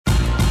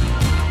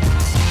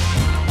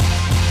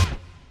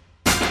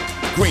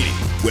Greeny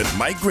with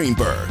Mike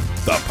Greenberg,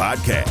 the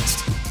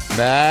podcast.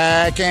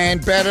 Back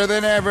and better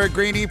than ever.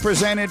 Greeny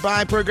presented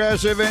by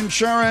Progressive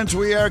Insurance.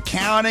 We are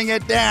counting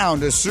it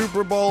down to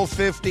Super Bowl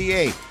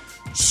 58.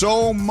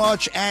 So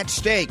much at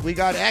stake. We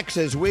got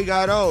X's, we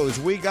got O's,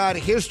 we got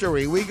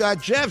history, we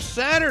got Jeff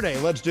Saturday.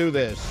 Let's do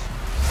this.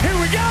 Here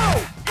we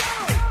go!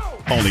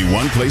 Only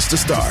one place to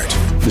start.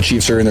 The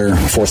Chiefs are in their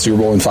fourth Super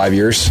Bowl in 5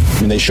 years.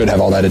 I mean, they should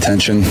have all that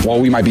attention. While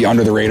we might be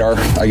under the radar,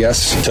 I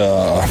guess,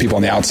 to people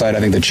on the outside, I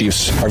think the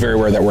Chiefs are very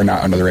aware that we're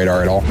not under the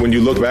radar at all. When you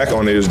look back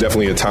on it, it was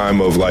definitely a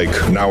time of like,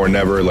 now or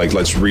never, like,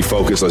 let's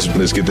refocus,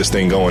 let's get this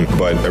thing going.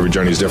 But every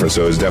journey is different,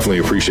 so it's definitely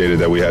appreciated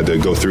that we had to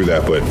go through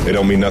that. But it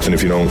don't mean nothing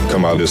if you don't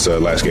come out this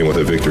last game with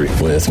a victory.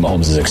 With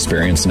Mahomes'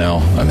 experience now,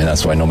 I mean,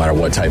 that's why no matter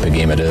what type of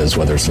game it is,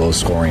 whether it's low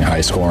scoring,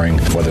 high scoring,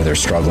 whether they're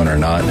struggling or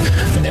not,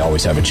 I mean, they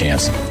always have a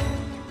chance.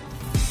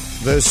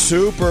 The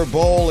Super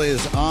Bowl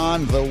is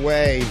on the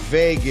way.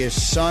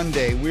 Vegas,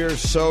 Sunday. We're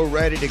so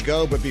ready to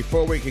go. But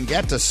before we can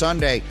get to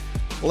Sunday,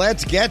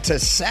 let's get to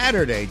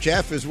Saturday.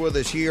 Jeff is with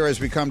us here as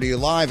we come to you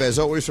live, as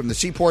always, from the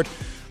Seaport.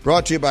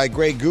 Brought to you by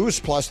Grey Goose,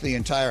 plus the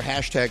entire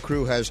hashtag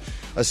crew has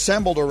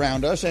assembled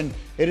around us. And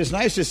it is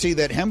nice to see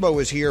that Hembo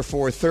is here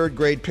for third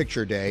grade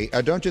picture day.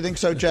 Don't you think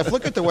so, Jeff?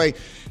 Look at the way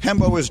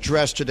Hembo is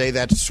dressed today.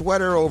 That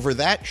sweater over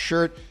that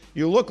shirt.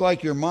 You look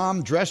like your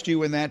mom dressed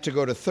you in that to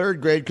go to third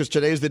grade because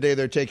today's the day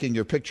they're taking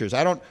your pictures.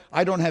 I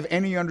don't have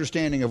any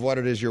understanding of what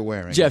it is you're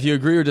wearing. Jeff, you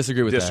agree or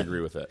disagree with that?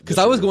 Disagree with that. Because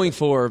I was going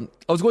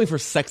for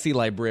sexy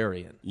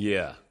librarian.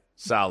 Yeah.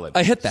 Solid.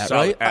 I hit that,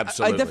 Solid. right?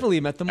 Absolutely. I definally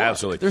met the mark.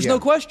 Absolutely. There's no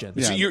question.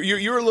 So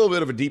you're a little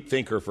bit of a deep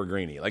thinker for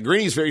Greeny. Like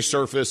Greeny's very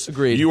surface.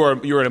 Agreed.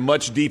 You're at a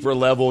much deeper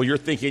level. You're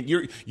thinking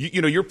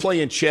you're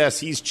playing chess.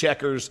 He's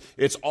checkers.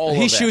 It's all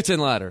He of that. shoots in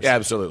ladders. Yeah,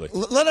 absolutely.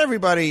 Let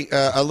everybody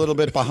a little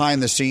bit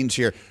behind the scenes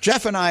here.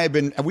 Jeff and I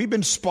we've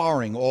been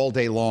sparring all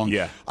day long.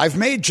 Yeah. I've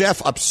made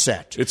Jeff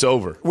upset. It's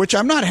over. Which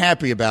I'm not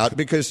happy about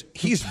because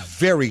he's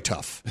very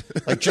tough.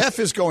 Like Jeff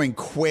is going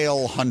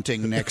quail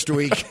hunting next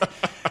week.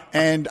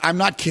 And I'm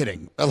not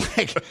kidding.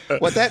 Like,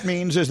 what that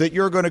means is that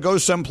you're going to go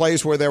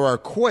someplace where there are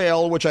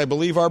quail, which I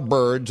believe are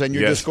birds, and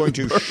you're just going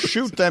to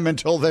shoot them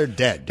until they're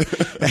dead.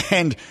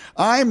 And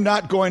I'm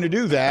not going to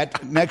do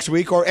that next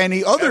week or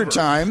any other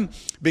time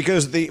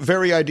because the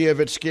very idea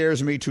of it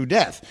scares me to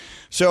death.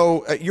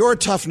 So your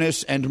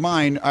toughness and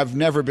mine have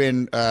never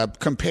been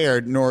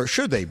compared, nor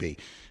should they be.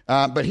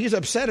 But he's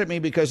upset at me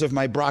because of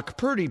my Brock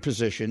Purdy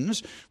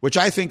positions, which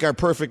I think are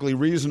perfectly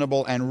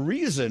reasonable and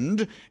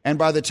reasoned. And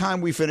by the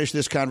time we finish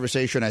this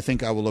conversation, I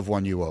think I will have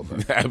won you over.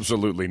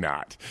 Absolutely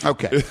not.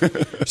 Okay.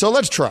 So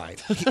let's try.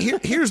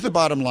 Here's the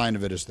bottom line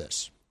of it is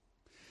this.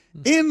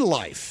 In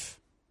life,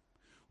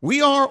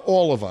 we are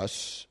all of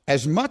us,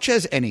 as much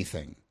as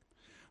anything,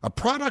 a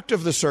product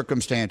of the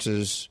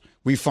circumstances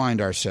we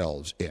find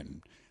ourselves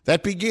in.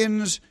 That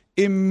begins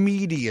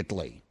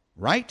immediately,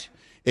 right?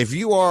 If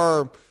you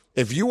are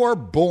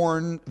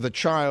born the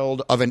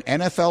child of an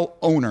NFL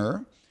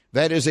owner,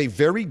 that is a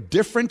very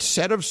different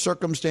set of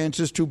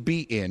circumstances to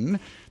be in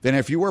than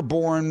if you were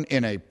born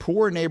in a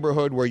poor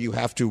neighborhood where you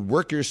have to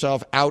work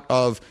yourself out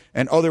of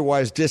an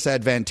otherwise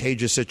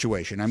disadvantageous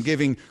situation. I'm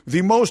giving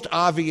the most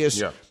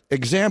obvious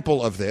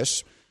example of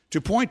this to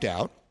point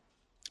out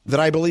that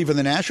I believe in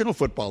the National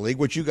Football League,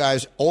 which you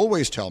guys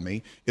always tell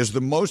me is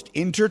the most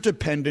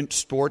interdependent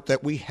sport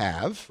that we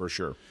have. For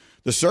sure.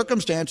 The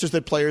circumstances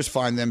that players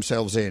find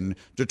themselves in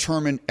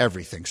determine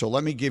everything. So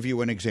let me give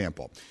you an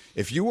example.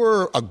 If you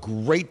were a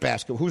great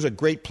who's a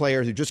great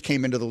player who just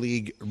came into the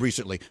league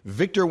recently,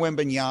 Victor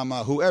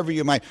Wembanyama, whoever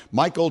you might,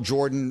 Michael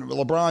Jordan,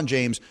 LeBron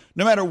James,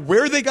 no matter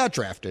where they got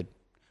drafted,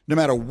 no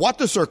matter what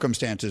the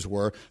circumstances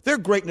were, their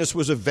greatness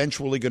was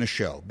eventually going to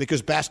show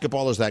because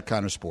basketball is that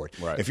kind of sport.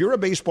 Right. If you're a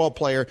baseball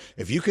player,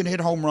 if you can hit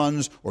home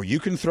runs or you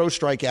can throw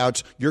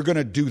strikeouts, you're going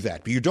to do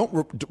that. But you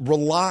don't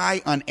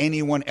rely on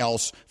anyone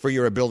else for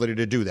your ability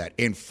to do that.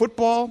 In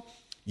football,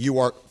 you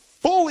are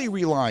fully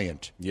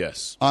reliant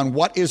on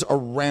what is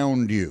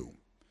around you.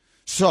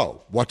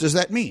 So what does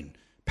that mean?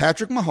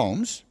 Patrick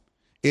Mahomes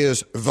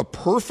is the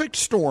perfect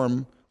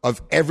storm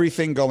of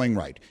everything going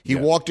right. He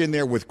walked in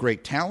there with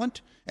great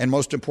talent. And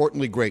most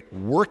importantly, great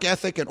work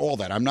ethic and all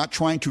that. I'm not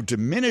trying to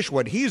diminish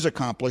what he's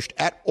accomplished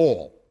at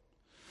all.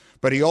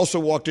 But he also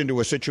walked into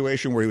a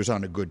situation where he was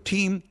on a good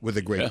team with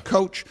a great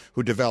coach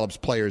who develops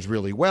players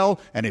really well.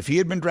 And if he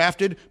had been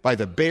drafted by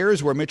the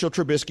Bears where Mitchell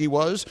Trubisky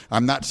was,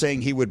 I'm not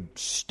saying he would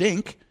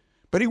stink,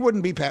 but he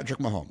wouldn't be Patrick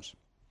Mahomes.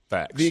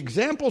 Facts. The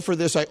example for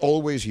this I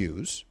always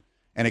use,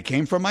 and it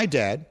came from my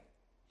dad,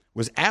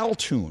 was Al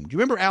Toon. Do you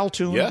remember Al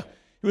Toon? Yeah.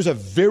 He was a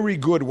very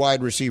good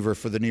wide receiver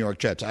for the New York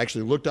Jets. I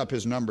actually looked up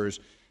his numbers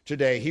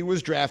today. He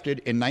was drafted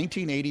in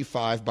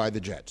 1985 by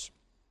the Jets.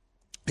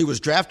 He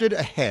was drafted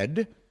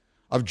ahead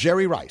of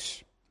Jerry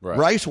Rice. Right.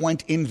 Rice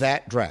went in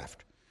that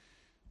draft.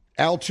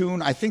 Al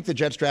Toon, I think the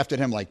Jets drafted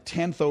him like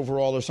 10th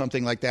overall or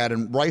something like that,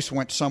 and Rice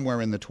went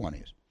somewhere in the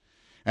 20s.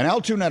 And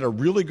Al Toon had a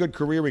really good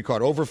career. He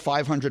caught over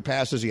 500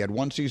 passes. He had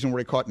one season where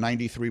he caught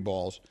 93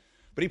 balls.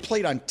 But he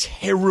played on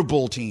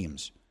terrible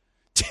teams,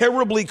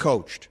 terribly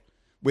coached,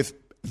 with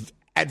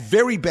at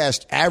very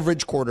best,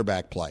 average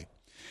quarterback play.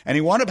 And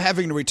he wound up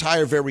having to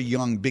retire very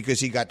young because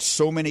he got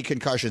so many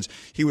concussions.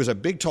 He was a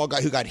big, tall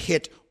guy who got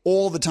hit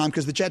all the time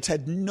because the Jets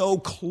had no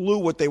clue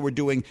what they were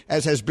doing,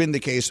 as has been the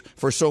case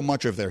for so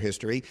much of their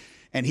history.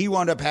 And he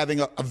wound up having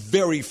a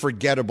very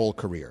forgettable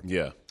career.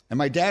 Yeah. And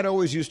my dad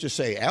always used to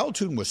say, Al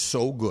Toon was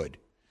so good.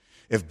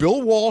 If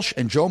Bill Walsh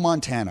and Joe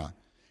Montana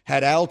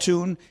had Al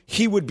Toon,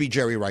 he would be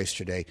Jerry Rice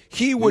today.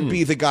 He would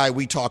be the guy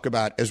we talk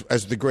about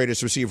as the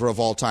greatest receiver of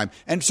all time.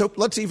 And so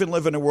let's even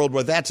live in a world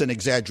where that's an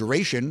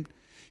exaggeration.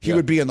 He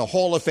would be in the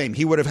Hall of Fame.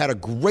 He would have had a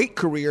great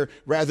career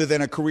rather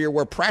than a career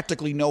where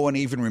practically no one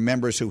even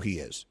remembers who he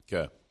is.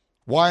 Okay.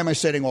 Why am I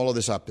setting all of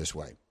this up this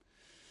way?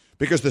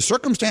 Because the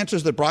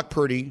circumstances that Brock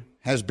Purdy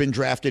has been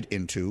drafted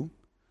into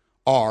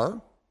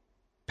are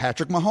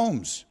Patrick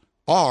Mahomes,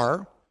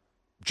 are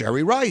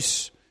Jerry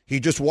Rice. He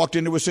just walked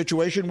into a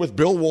situation with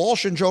Bill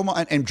Walsh and Joe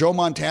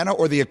Montana,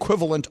 or the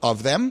equivalent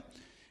of them,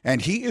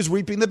 and he is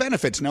reaping the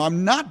benefits. Now,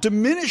 I'm not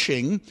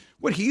diminishing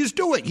what he is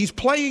doing. He's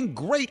playing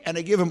great, and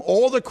I give him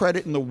all the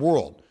credit in the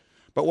world.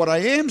 But what I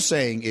am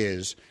saying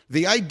is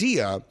the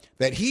idea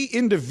that he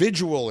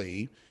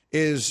individually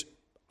is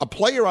a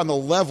player on the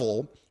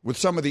level with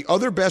some of the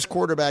other best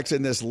quarterbacks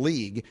in this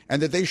league,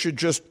 and that they should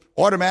just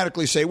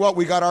automatically say, well,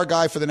 we got our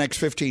guy for the next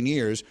 15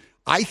 years,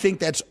 I think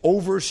that's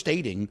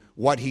overstating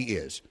what he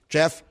is.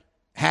 Jeff,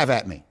 have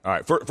at me. All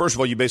right. First of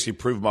all, you basically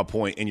proved my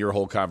point in your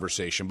whole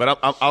conversation, but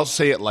I'll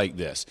say it like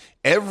this.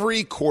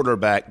 Every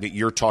quarterback that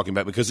you're talking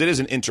about, because it is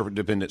an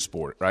interdependent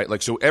sport, right?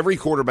 Like, so every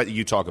quarterback that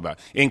you talk about,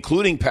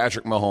 including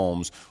Patrick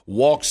Mahomes,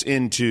 walks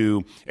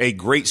into a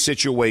great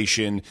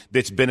situation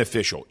that's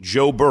beneficial.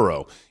 Joe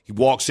Burrow, he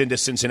walks into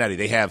Cincinnati.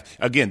 They have,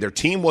 again, their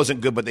team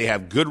wasn't good, but they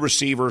have good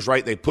receivers,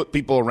 right? They put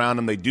people around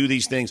him. They do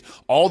these things.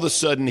 All of a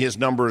sudden, his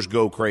numbers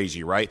go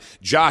crazy, right?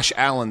 Josh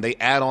Allen, they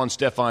add on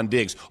Stephon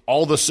Diggs.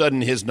 All of a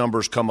sudden, his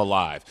numbers come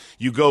alive.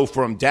 You go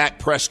from Dak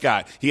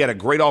Prescott. He had a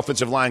great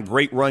offensive line,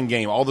 great run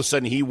game. All of a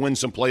sudden, he wins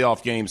some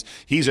playoff games.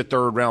 He's a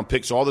third-round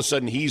pick, so all of a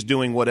sudden, he's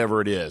doing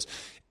whatever it is.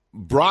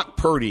 Brock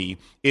Purdy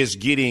is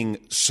getting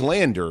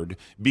slandered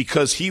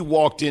because he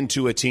walked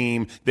into a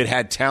team that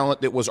had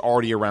talent that was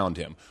already around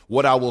him.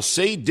 What I will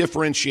say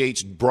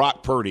differentiates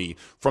Brock Purdy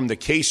from the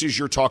cases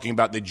you're talking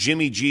about, that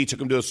Jimmy G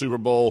took him to a Super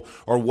Bowl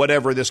or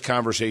whatever this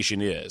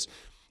conversation is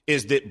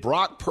that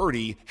Brock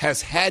Purdy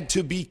has had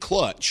to be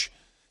clutch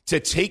to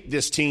take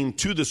this team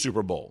to the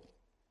Super Bowl.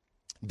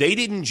 The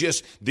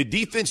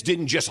defense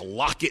didn't just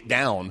lock it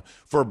down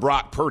for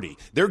Brock Purdy.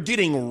 They're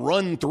getting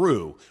run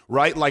through,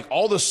 right? Like,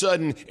 all of a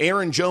sudden,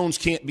 Aaron Jones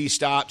can't be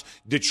stopped.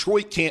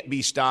 Detroit can't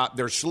be stopped.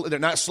 They're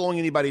not slowing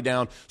anybody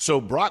down.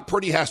 So Brock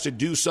Purdy has to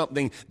do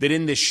something that,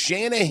 in this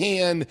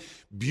Shanahan,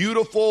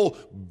 beautiful,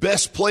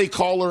 best play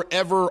caller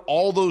ever,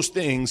 all those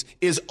things,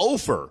 is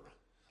over.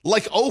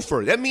 Like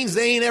Ofer. That means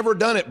they ain't ever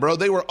done it, bro.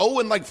 They were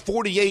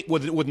 0-48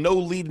 with no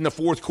lead in the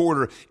fourth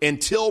quarter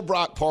until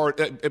Brock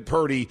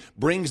Purdy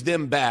brings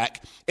them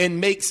back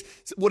and makes,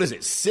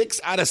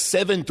 6 out of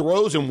 7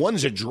 throws, and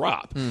one's a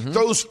drop.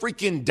 Throws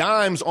freaking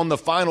dimes on the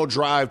final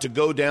drive to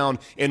go down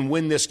and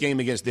win this game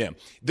against them.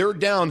 They're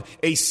down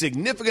a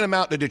significant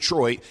amount to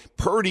Detroit.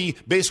 Purdy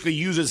basically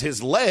uses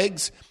his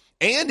legs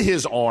and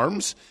his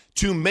arms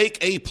to make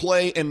a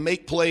play and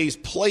make plays,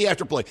 play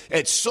after play.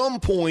 At some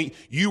point,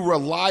 you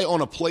rely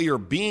on a player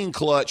being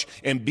clutch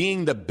and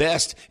being the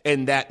best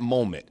in that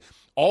moment.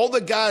 All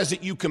the guys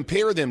that you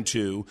compare them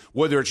to,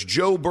 whether it's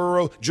Joe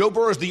Burrow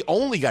is the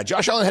only guy.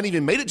 Josh Allen hadn't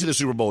even made it to the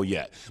Super Bowl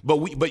yet.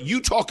 But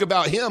you talk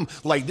about him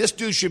like this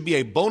dude should be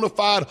a bona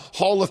fide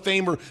Hall of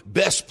Famer,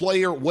 best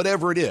player,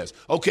 whatever it is.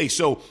 Okay,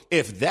 so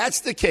if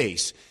that's the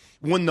case,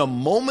 when the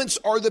moments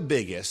are the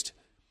biggest,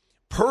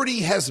 Purdy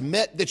has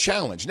met the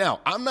challenge.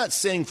 Now, I'm not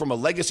saying from a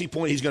legacy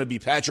point he's going to be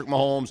Patrick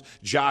Mahomes,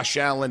 Josh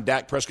Allen,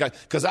 Dak Prescott,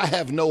 because I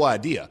have no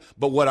idea.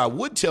 But what I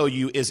would tell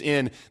you is,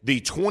 in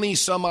the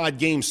 20-some-odd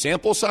game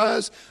sample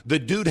size, the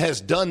dude has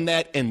done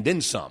that and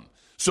then some.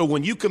 So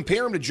when you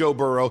compare him to Joe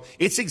Burrow,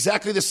 it's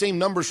exactly the same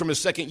numbers from his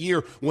second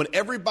year, when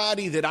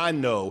everybody that I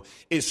know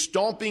is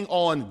stomping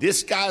on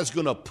this guy's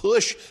going to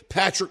push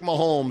Patrick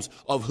Mahomes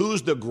of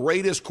who's the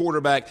greatest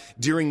quarterback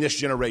during this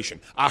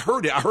generation. I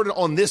heard it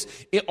on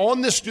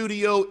this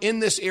studio in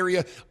this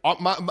area.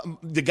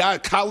 The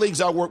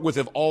colleagues I work with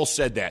have all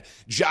said that.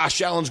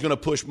 Josh Allen's going to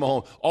push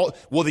Mahomes.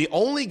 The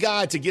only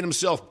guy to get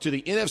himself to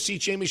the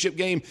NFC Championship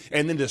game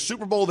and then the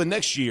Super Bowl the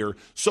next year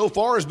so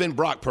far has been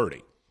Brock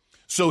Purdy.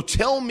 So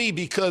tell me,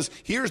 because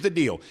here's the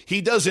deal.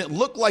 He doesn't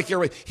look like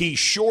he's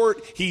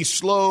short, he's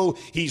slow,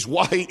 he's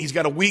white, he's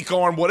got a weak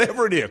arm,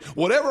 whatever it is,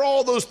 whatever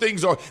all those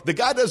things are. The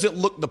guy doesn't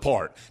look the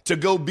part to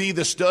go be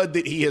the stud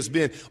that he has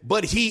been,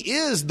 but he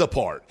is the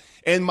part.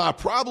 And my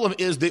problem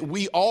is that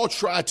we all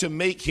try to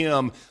make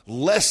him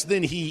less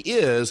than he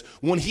is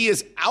when he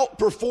is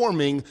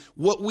outperforming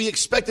what we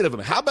expected of him.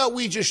 How about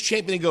we just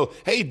champion and go,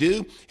 hey,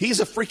 dude, he's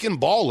a freaking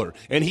baller,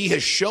 and he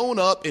has shown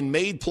up and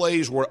made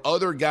plays where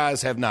other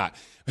guys have not.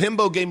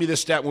 Himbo gave me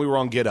this stat when we were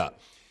on Get Up.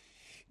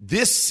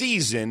 This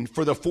season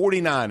for the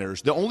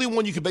 49ers, the only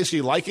one you could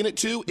basically liken it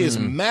to is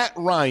Matt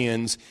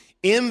Ryan's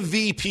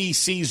MVP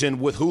season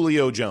with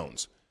Julio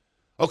Jones.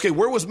 Okay,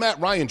 where was Matt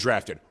Ryan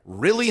drafted?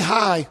 Really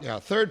high. Yeah,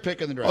 third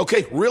pick in the draft.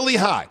 Okay, really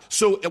high.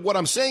 So what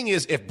I'm saying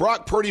is if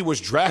Brock Purdy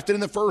was drafted in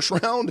the first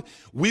round,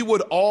 we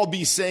would all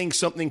be saying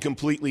something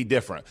completely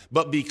different.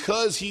 But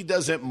because he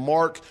doesn't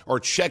mark or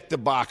check the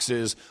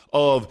boxes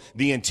of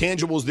the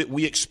intangibles that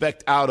we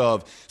expect out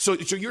of. So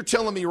you're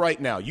telling me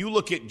right now, you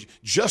look at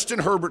Justin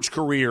Herbert's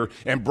career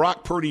and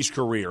Brock Purdy's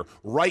career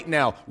right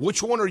now,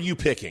 which one are you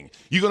picking?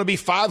 You going to be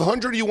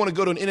 500 or you want to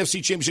go to an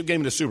NFC Championship game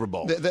in the Super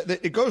Bowl?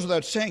 It goes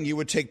without saying you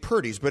would take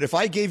Purdy's, but if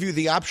I gave you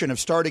the option of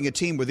starting a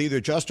team with either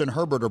Justin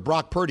Herbert or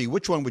Brock Purdy,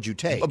 which one would you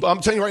take? I'm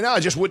telling you right now, I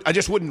just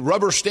wouldn't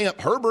rubber stamp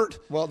Herbert.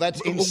 Well,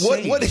 that's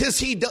insane. What has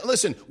he done?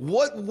 Listen,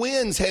 what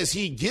wins has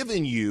he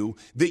given you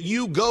that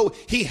you go?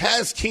 He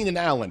has Keenan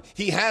Allen.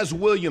 He has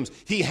Williams.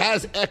 He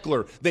has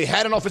Eckler. They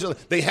had an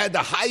offensive. They had the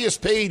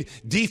highest paid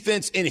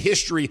defense in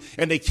history,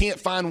 and they can't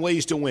find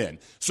ways to win.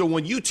 So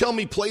when you tell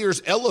me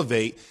players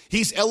elevate,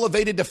 he's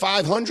elevated to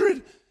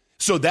 500.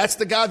 So that's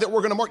the guy that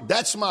we're going to mark.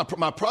 That's my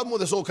problem with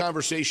this whole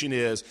conversation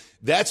is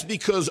that's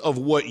because of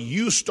what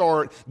you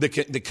start, the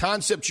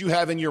concept you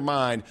have in your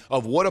mind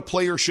of what a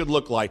player should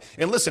look like.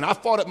 And listen, I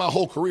fought it my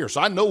whole career,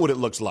 so I know what it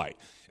looks like.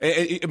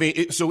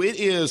 So it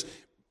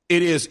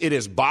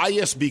is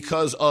biased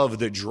because of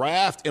the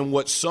draft and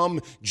what some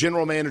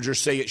general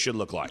managers say it should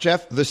look like.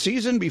 Jeff, the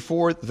season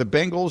before the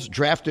Bengals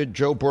drafted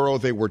Joe Burrow,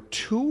 they were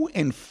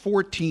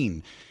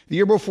 2-14. The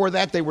year before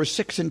that, they were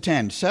 6-10,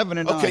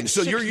 7-9. Okay,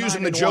 so you're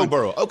using the Joe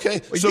Burrow. Okay,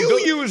 so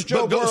you used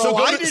Joe Burrow.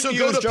 I didn't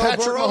use Joe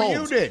Burrow.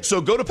 You did.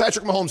 So go to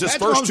Patrick Mahomes. His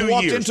first 2 years,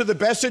 walked into the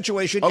best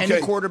situation any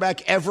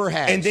quarterback ever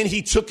has, and then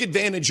he took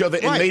advantage of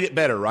it and made it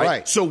better.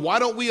 Right. So why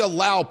don't we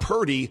allow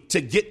Purdy to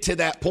get to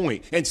that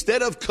point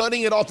instead of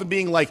cutting it off and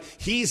being like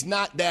he's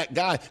not that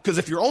guy? Because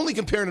if you're only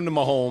comparing him to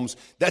Mahomes,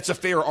 that's a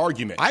fair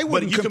argument. I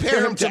wouldn't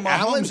compare him to Mahomes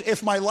Allen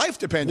if my life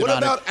depended on it.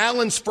 What about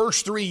Allen's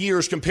first 3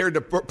 years compared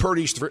to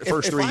Purdy's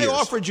first 3 years? If I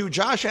offered you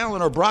Josh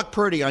Allen or Brock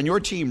Purdy on your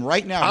team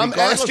right now, I'm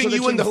asking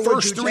you in the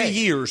first 3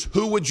 years,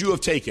 who would you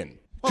have taken?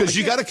 Because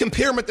you got to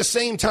compare them at the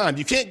same time.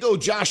 You can't go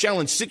Josh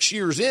Allen 6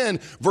 years in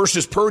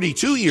versus Purdy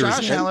 2 years in.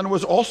 Josh Allen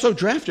was also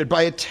drafted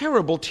by a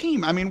terrible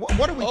team. I mean,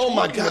 what are we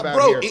talking about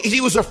bro, here? He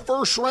was a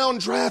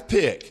first-round draft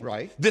pick.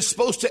 Right. That's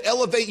supposed to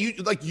elevate you.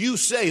 Like you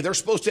say, they're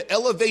supposed to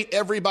elevate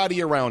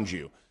everybody around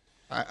you.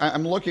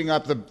 I'm looking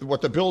up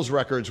what the Bills'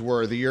 records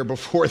were the year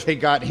before they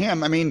got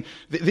him. I mean,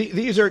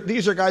 these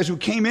are guys who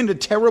came into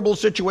terrible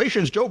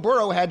situations. Joe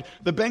Burrow had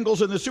the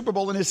Bengals in the Super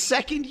Bowl in his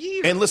second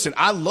year. And listen,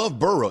 I love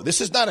Burrow.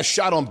 This is not a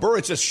shot on Burrow.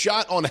 It's a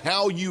shot on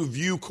how you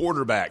view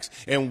quarterbacks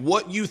and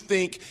what you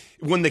think.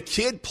 When the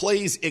kid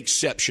plays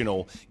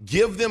exceptional,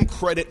 give them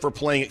credit for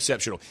playing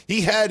exceptional. He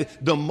had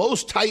the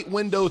most tight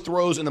window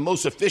throws and the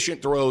most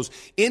efficient throws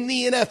in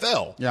the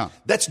NFL. Yeah.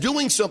 That's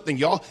doing something,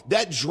 y'all.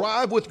 That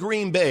drive with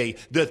Green Bay,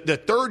 the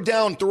third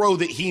down throw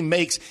that he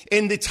makes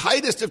in the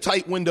tightest of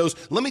tight windows,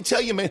 let me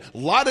tell you, man, a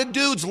lot of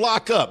dudes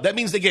lock up. That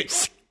means they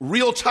get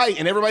real tight,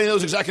 and everybody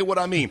knows exactly what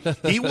I mean.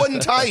 He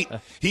wasn't tight.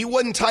 He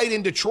wasn't tight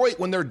in Detroit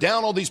when they're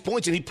down all these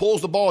points, and he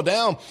pulls the ball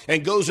down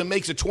and goes and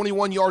makes a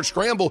 21-yard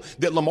scramble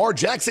that Lamar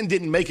Jackson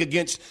didn't make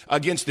against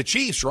the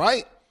Chiefs,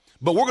 right?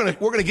 But we're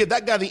gonna give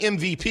that guy the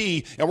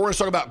MVP, and we're gonna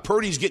talk about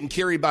Purdy's getting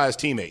carried by his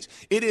teammates.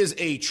 It is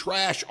a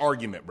trash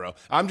argument, bro.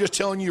 I'm just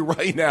telling you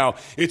right now,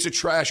 it's a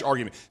trash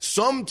argument.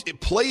 Some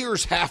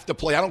players have to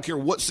play. I don't care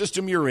what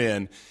system you're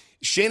in.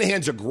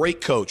 Shanahan's a great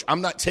coach.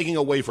 I'm not taking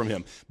away from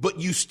him. But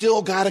you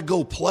still got to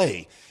go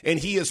play. And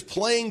he is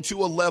playing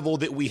to a level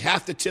that we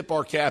have to tip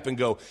our cap and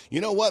go, you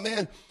know what,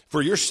 man?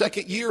 For your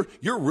second year,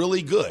 you're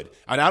really good.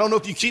 And I don't know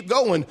if you keep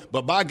going,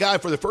 but by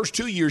God, for the first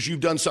 2 years, you've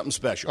done something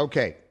special.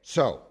 Okay,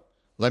 so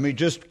let me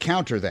just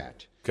counter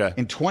that. Okay.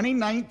 In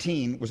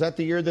 2019, was that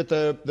the year that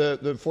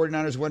the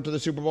 49ers went to the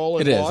Super Bowl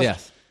and lost? lost? It is,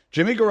 yes.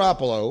 Jimmy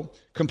Garoppolo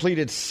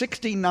completed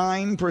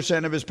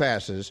 69% of his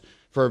passes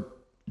for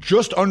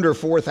just under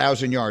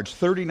 4,000 yards,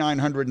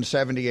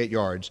 3,978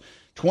 yards,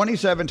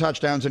 27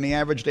 touchdowns, and he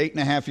averaged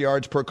 8.5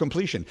 yards per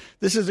completion.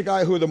 This is a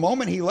guy who, the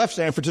moment he left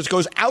San Francisco,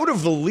 is out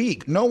of the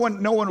league. No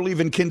one will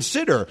even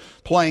consider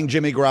playing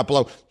Jimmy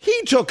Garoppolo.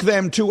 He took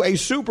them to a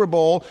Super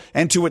Bowl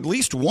and to at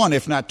least one,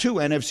 if not two,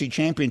 NFC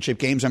championship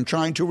games. I'm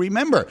trying to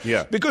remember.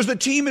 Yeah. Because the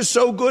team is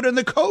so good and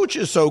the coach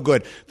is so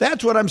good.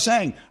 That's what I'm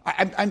saying.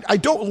 I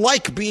don't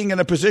like being in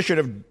a position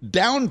of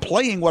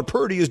downplaying what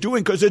Purdy is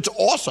doing because it's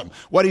awesome.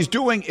 What he's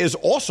doing is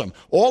awesome.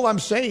 All I'm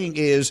saying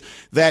is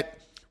that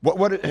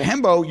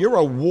Hembo, you're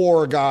a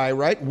war guy,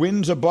 right?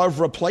 Wins above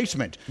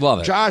replacement.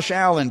 Love it. Josh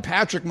Allen,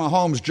 Patrick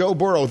Mahomes, Joe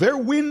Burrow, their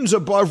wins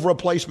above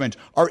replacement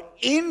are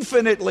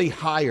infinitely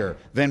higher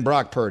than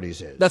Brock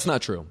Purdy's is. That's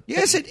not true.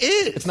 Yes, it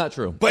is. It's not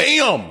true.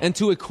 Bam! And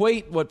to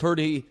equate what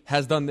Purdy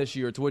has done this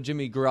year to what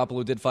Jimmy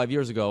Garoppolo did 5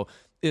 years ago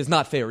is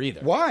not fair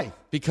either. Why?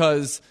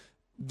 Because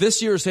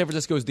this year San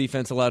Francisco's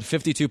defense allowed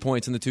 52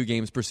 points in the 2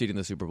 games preceding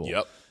the Super Bowl.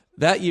 Yep.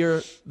 That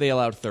year they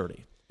allowed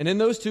 30. And in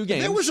those two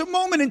games, there was a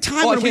moment in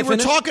time when we were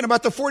talking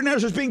about the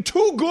 49ers as being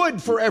too good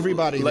for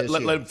everybody. Let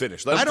him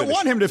finish. I don't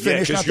want him to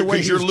finish. Not the way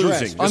he's you're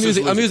losing.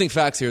 I'm using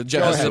facts here.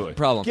 Jeff has a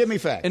problem. Give me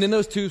facts. And in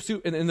those two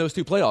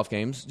playoff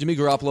games, Jimmy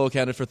Garoppolo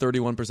accounted for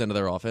 31% of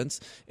their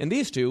offense. In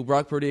these two,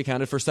 Brock Purdy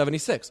accounted for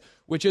 76%,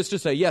 which is to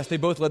say, yes, they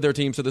both led their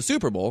teams to the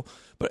Super Bowl.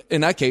 But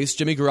in that case,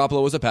 Jimmy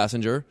Garoppolo was a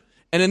passenger.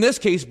 And in this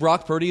case,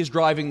 Brock Purdy is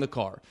driving the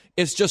car.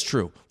 It's just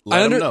true.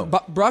 Let him know.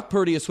 Brock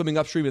Purdy is swimming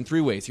upstream in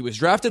three ways. He was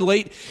drafted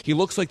late. He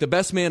looks like the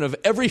best man of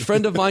every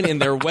friend of mine in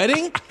their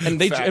wedding.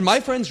 And my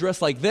friends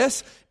dress like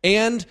this.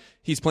 And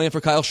he's playing for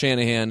Kyle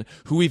Shanahan,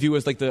 who we view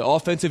as like the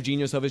offensive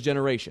genius of his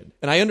generation.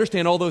 And I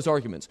understand all those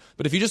arguments.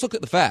 But if you just look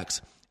at the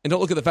facts, and don't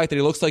look at the fact that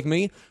he looks like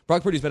me,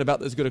 Brock Purdy's been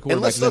about as good a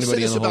quarterback as anybody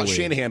in the whole league. Let's say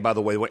this about Shanahan, by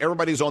the way.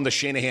 Everybody's on the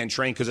Shanahan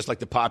train because it's like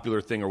the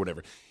popular thing or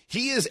whatever.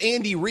 He is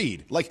Andy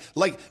Reid. Like,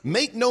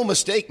 make no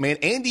mistake, man.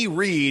 Andy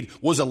Reid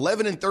was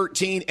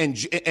 11-13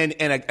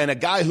 and a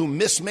guy who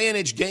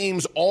mismanaged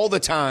games all the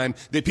time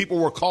that people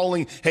were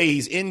calling, hey,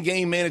 he's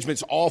in-game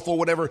management's awful,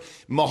 whatever.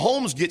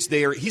 Mahomes gets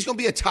there. He's going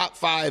to be a top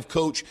 5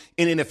 coach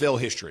in NFL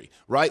history,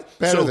 right?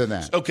 Better than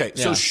that. Okay,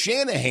 yeah. So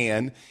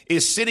Shanahan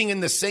is sitting in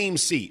the same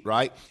seat,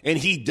 right? And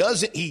he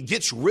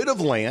gets rid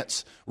of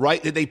Lance,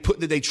 right? That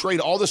they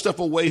trade all the stuff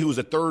away who was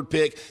a third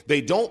pick.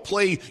 They don't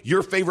play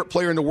your favorite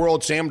player in the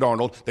world, Sam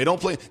Darnold.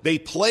 They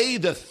play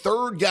the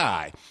third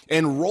guy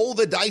and roll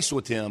the dice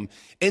with him.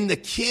 And the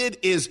kid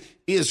is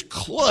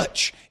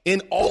clutch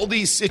in all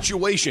these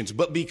situations,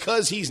 but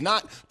because he's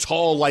not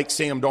tall like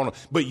Sam Darnold.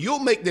 But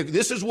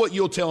this is what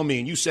you'll tell me,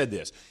 and you said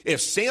this.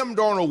 If Sam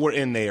Darnold were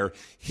in there,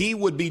 he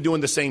would be doing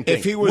the same thing.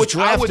 If he was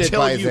drafted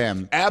by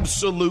them.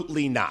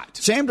 Absolutely not.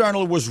 Sam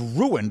Darnold was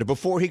ruined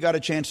before he got a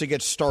chance to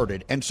get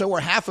started, and so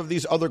are half of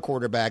these other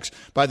quarterbacks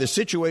by the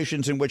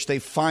situations in which they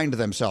find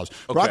themselves.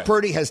 Okay. Brock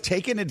Purdy has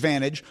taken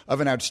advantage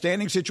of an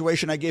outstanding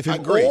situation. I give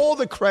him all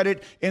the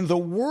credit in the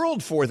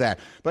world for that.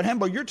 But,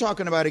 Hembo, you're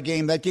talking about that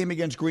game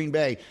against Green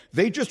Bay.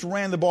 They just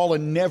ran the ball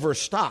and never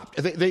stopped.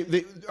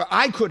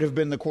 I could have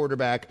been the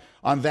quarterback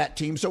on that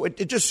team, so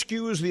it just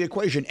skews the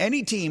equation.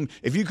 Any team,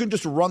 if you can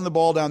just run the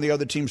ball down the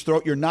other team's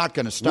throat, you're not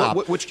going to stop.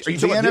 Which are you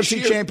the talking about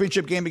NFC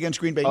Championship game against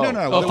Green Bay? No.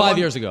 No. 5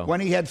 years ago.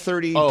 When he had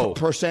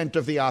 30%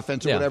 of the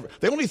offense or whatever.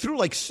 They only threw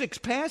like 6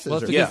 passes.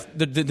 Well,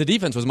 the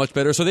defense was much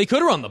better, so they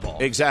could run the ball.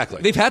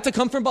 Exactly. They've had to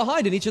come from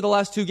behind in each of the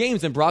last 2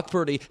 games, and Brock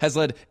Purdy has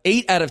led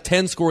 8 out of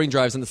 10 scoring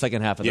drives in the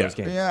second half of those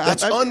games. Yeah,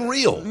 that's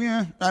unreal.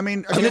 Yeah, I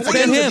mean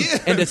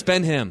it's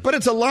been him. But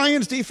it's a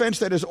Lions defense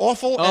that is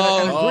awful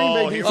and a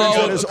Green Bay defense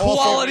that is awful.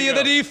 Quality of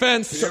the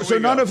defense. So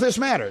none of this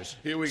matters.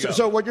 Here we go.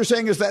 So what you're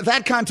saying is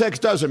that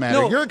context doesn't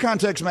matter. Your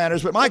context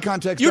matters, but my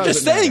context doesn't matter. You're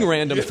just saying matter.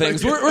 Random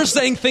things. We're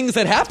saying things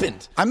that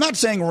happened. I'm not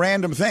saying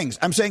random things.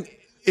 I'm saying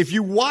if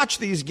you watch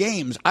these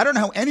games, I don't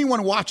know how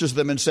anyone watches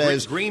them and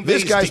says,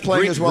 this guy's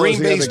playing as well as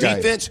the other guy. Green Bay's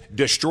defense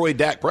destroyed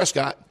Dak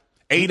Prescott.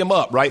 Ate him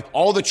up, right?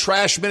 All the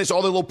trash minutes,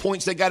 all the little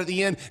points they got at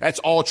the end, that's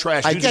all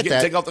trash. I get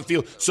that. Take off the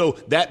field. So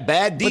that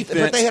bad defense.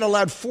 But they had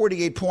allowed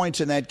 48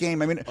 points in that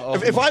game. I mean,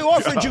 if I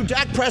offered you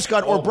Dak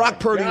Prescott or Brock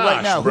Purdy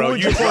right now, who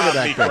would you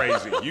quarterback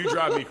be? You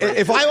drive me crazy.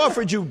 If I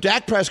offered you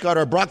Dak Prescott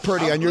or Brock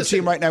Purdy on your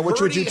team right now, which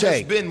would you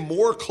take? Purdy has been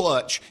more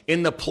clutch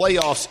in the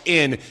playoffs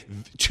in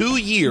 2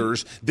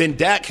 years than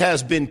Dak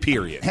has been,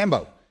 period.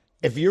 Hembo.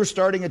 If you're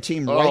starting a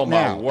team right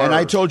now, and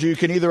I told you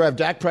can either have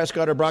Dak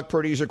Prescott or Brock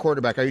Purdy as your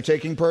quarterback, are you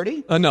taking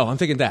Purdy? No, I'm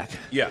taking Dak.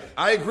 Yeah,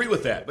 I agree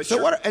with that. But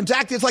so what? And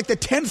Dak is like the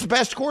 10th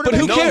best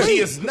quarterback. But who cares? No, he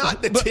is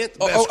not the 10th best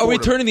quarterback. Are we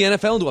turning the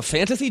NFL into a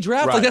fantasy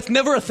draft? Right. Like that's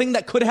never a thing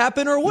that could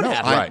happen or would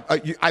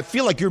happen. I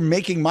feel like you're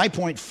making my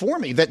point for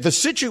me, that the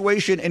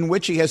situation in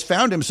which he has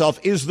found himself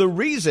is the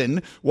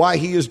reason why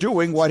he is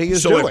doing what he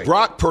is doing. So if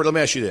Brock Purdy, let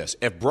me ask you this.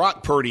 If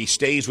Brock Purdy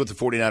stays with the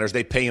 49ers,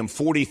 they pay him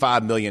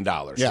 $45 million,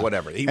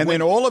 whatever.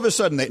 Then all of a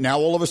sudden,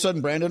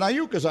 Brandon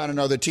Ayuk is on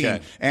another team,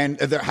 and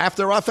half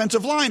their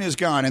offensive line is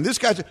gone. And this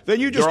guy's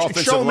then you just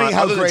show me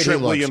how great he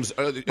looks. Williams,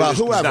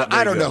 whoever,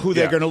 I don't know who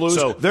they're going to lose.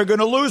 So, they're going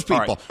to lose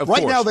people.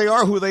 Right now, they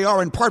are who they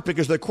are in part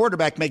because their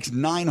quarterback makes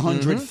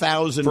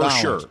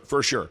 $900,000.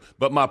 For sure.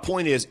 But my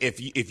point is,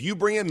 if you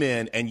bring him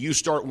in and you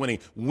start winning,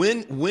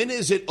 when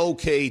is it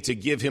okay to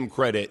give him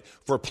credit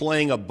for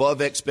playing above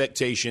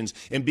expectations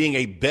and being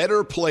a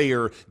better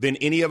player than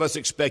any of us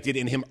expected,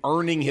 and him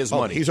earning his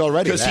money? He's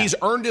already because he's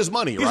earned his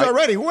money. He's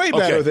already way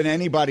better than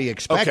anybody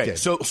expected. Okay,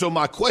 so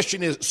my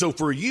question is, so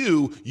for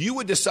you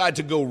would decide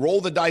to go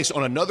roll the dice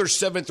on another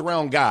 7th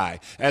round guy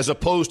as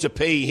opposed to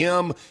pay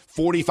him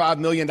 $45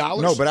 million?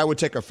 No, but I would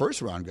take a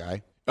 1st round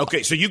guy.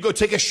 Okay, so you go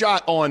take a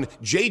shot on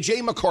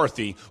J.J.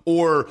 McCarthy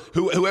or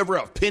whoever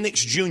else, Penix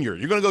Jr.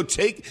 You're going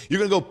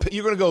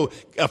to go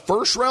a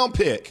 1st round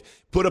pick,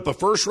 put up a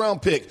 1st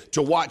round pick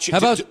to watch it. How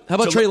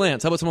about Trey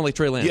Lance? How about someone like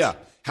Trey Lance? Yeah.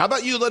 How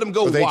about you let him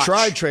go watch? They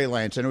tried Trey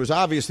Lance, and it was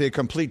obviously a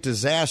complete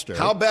disaster.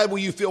 How bad will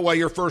you feel while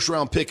your 1st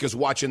round pick is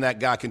watching that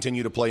guy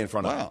continue to play in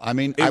front of him? I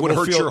mean, it would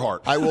hurt your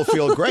heart. I will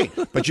feel great,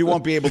 but you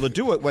won't be able to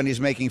do it when he's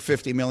making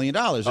 $50 million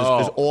is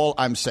all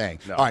I'm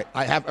saying. No. All right,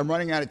 I'm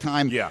running out of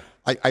time. Yeah.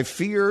 I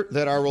fear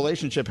that our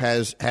relationship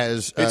has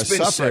It's been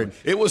suffered. severed.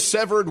 It was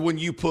severed when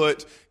you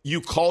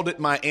called it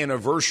my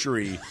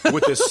anniversary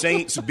with the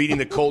Saints beating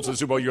the Colts in the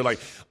Super Bowl. You're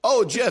like,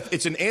 oh, Jeff,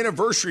 it's an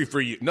anniversary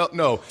for you. No.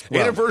 Well,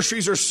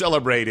 anniversaries are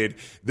celebrated.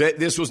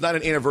 This was not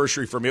an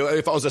anniversary for me.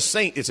 If I was a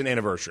Saint, it's an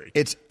anniversary.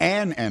 It's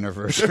an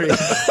anniversary.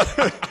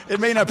 It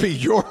may not be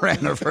your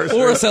anniversary.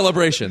 Or a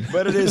celebration.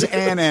 But it is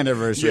an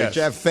anniversary. Yes.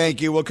 Jeff,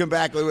 thank you. We'll come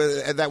back.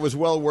 That was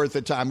well worth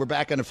the time. We're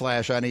back in a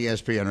flash on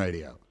ESPN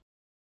Radio.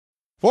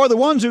 For the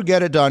ones who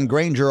get it done,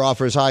 Grainger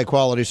offers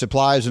high-quality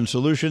supplies and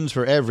solutions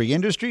for every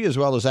industry, as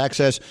well as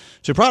access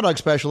to product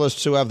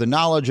specialists who have the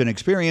knowledge and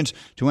experience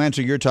to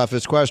answer your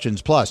toughest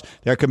questions. Plus,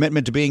 their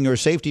commitment to being your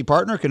safety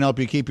partner can help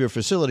you keep your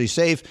facility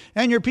safe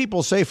and your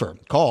people safer.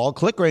 Call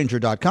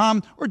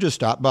clickgrainger.com or just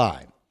stop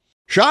by.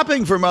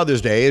 Shopping for Mother's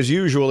Day is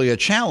usually a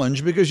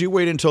challenge because you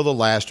wait until the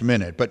last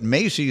minute, but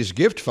Macy's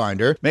Gift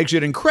Finder makes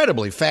it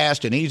incredibly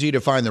fast and easy to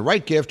find the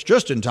right gift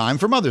just in time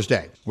for Mother's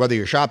Day. Whether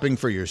you're shopping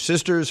for your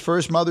sister's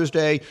first Mother's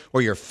Day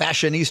or your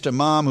fashionista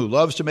mom who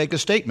loves to make a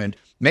statement,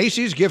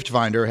 Macy's Gift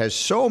Finder has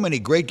so many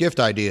great gift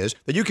ideas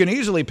that you can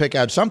easily pick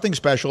out something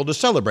special to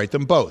celebrate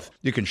them both.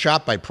 You can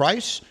shop by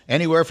price,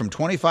 anywhere from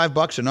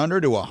 $25 and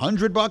under to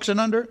 $100 and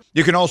under.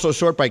 You can also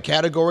sort by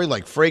category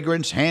like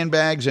fragrance,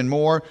 handbags, and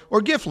more,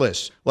 or gift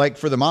lists, like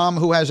for the mom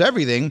who has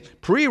everything,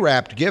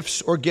 pre-wrapped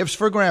gifts or gifts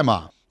for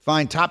grandma.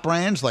 Find top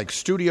brands like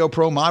Studio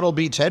Pro Model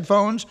Beats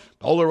headphones,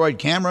 Polaroid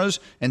cameras,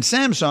 and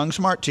Samsung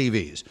smart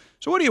TVs.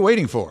 So what are you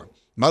waiting for?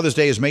 Mother's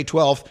Day is May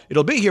 12th.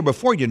 It'll be here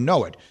before you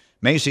know it.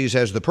 Macy's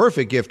has the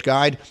perfect gift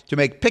guide to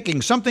make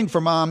picking something for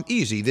mom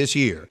easy this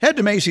year. Head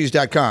to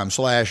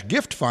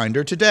Macy's.com/gift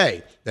finder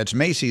today. That's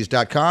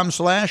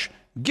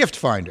Macy's.com/gift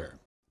finder.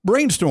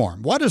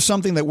 Brainstorm. What is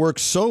something that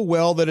works so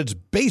well that it's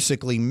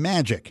basically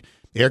magic?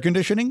 Air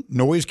conditioning,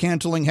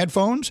 noise-canceling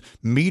headphones,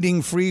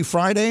 meeting-free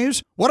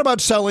Fridays? What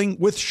about selling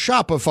with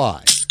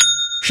Shopify?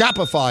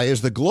 Shopify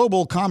is the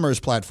global commerce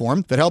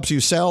platform that helps you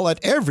sell at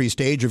every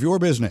stage of your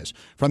business,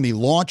 from the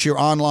launch your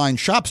online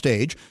shop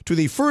stage to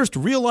the first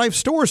real-life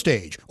store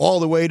stage, all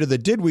the way to the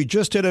did we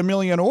just hit a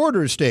million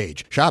orders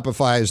stage.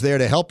 Shopify is there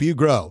to help you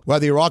grow.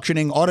 Whether you're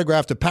auctioning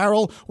autographed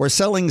apparel or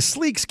selling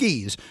sleek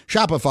skis,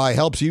 Shopify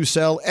helps you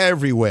sell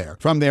everywhere.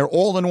 From their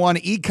all-in-one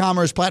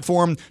e-commerce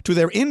platform to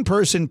their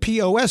in-person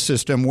POS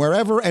system,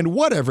 wherever and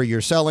whatever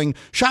you're selling,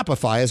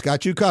 Shopify has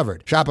got you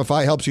covered.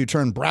 Shopify helps you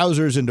turn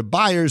browsers into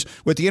buyers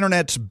with the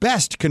internet's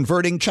best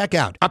converting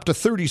checkout, up to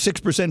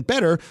 36%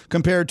 better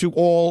compared to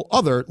all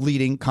other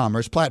leading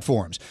commerce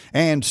platforms.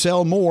 And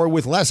sell more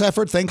with less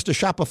effort thanks to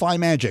Shopify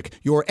Magic,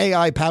 your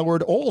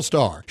AI-powered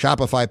all-star.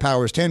 Shopify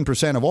powers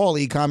 10% of all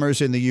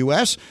e-commerce in the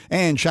U.S.,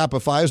 and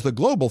Shopify is the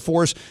global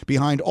force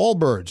behind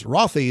Allbirds,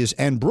 Rothy's,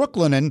 and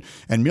Brooklinen,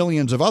 and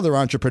millions of other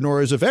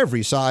entrepreneurs of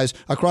every size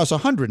across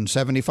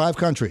 175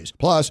 countries.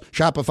 Plus,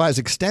 Shopify's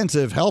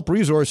extensive help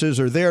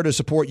resources are there to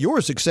support your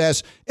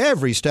success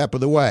every step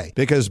of the way,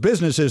 because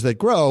businesses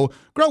that grow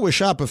with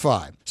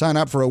Shopify. Sign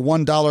up for a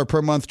 $1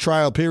 per month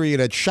trial period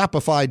at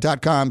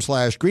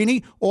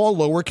shopify.com/greenie, all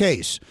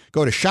lowercase.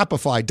 Go to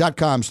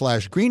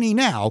shopify.com/greenie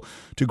now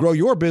to grow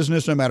your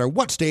business no matter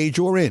what stage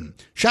you're in.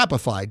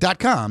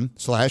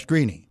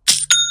 Shopify.com/greenie.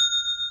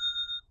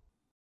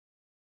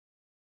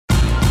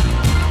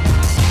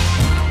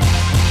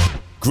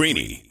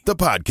 Greeny, the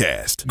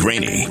podcast.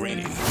 Greeny.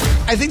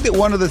 I think that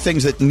one of the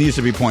things that needs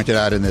to be pointed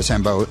out in this,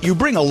 Hembo, you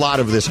bring a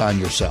lot of this on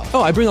yourself.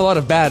 Oh, I bring a lot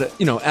of bad,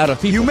 out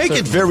of people. You make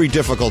certainly. it very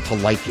difficult to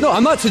like you. No,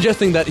 I'm not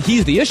suggesting that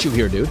he's the issue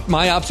here, dude.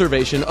 My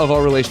observation of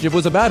our relationship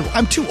was a bad one.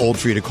 I'm too old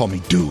for you to call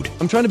me dude.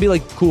 I'm trying to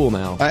be, cool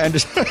now. I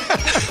understand.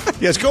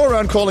 Yes, go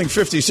around calling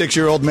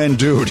 56-year-old men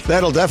dude.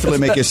 That'll definitely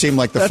make you seem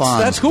like the Fonz.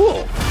 That's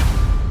cool.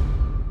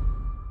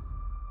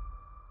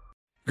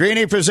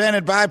 Greeny,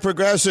 presented by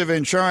Progressive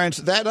Insurance.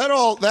 That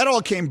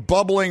all came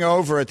bubbling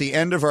over at the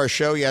end of our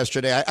show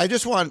yesterday. I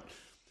just want,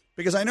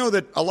 because I know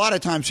that a lot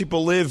of times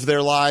people live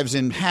their lives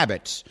in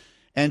habits.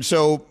 And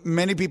so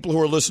many people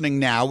who are listening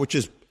now, which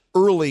is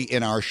early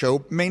in our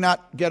show, may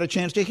not get a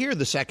chance to hear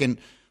the second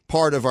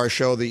part of our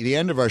show, the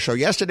end of our show.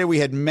 Yesterday we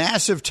had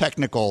massive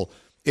technical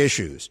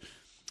issues,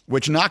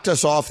 which knocked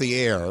us off the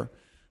air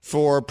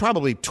for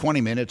probably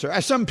 20 minutes or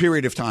some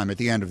period of time at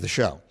the end of the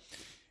show.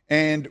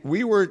 And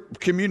we were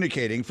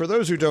communicating. For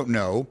those who don't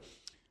know,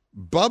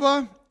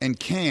 Bubba and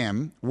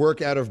Cam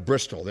work out of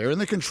Bristol. They're in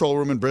the control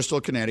room in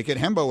Bristol, Connecticut.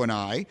 Hembo and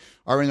I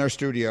are in our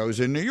studios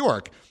in New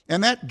York.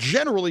 And that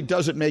generally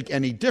doesn't make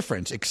any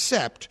difference,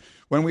 except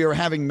when we are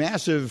having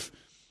massive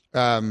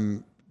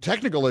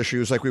technical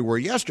issues like we were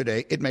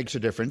yesterday, it makes a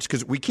difference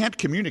because we can't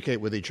communicate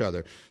with each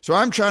other. So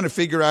I'm trying to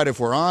figure out if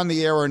we're on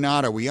the air or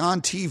not. Are we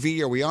on TV?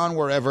 Are we on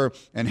wherever?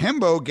 And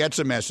Hembo gets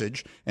a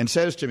message and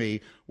says to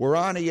me, we're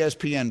on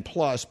ESPN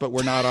Plus, but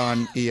we're not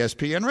on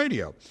ESPN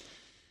Radio.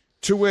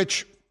 To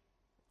which,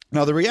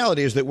 now the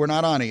reality is that we're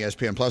not on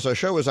ESPN Plus. Our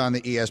show is on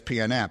the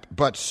ESPN app.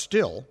 But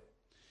still,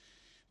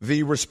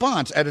 the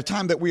response at a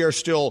time that we are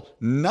still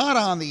not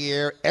on the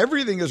air.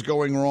 Everything is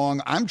going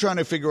wrong. I'm trying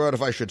to figure out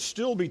if I should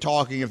still be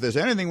talking, if there's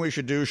anything we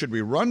should do. Should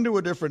we run to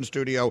a different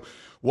studio?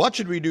 What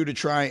should we do to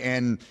try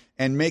and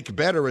make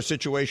better a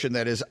situation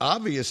that is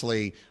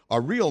obviously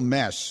a real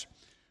mess?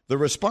 The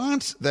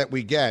response that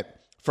we get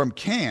from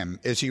Cam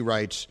is he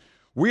writes,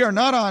 "We are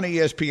not on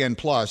ESPN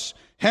Plus.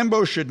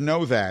 Hembo should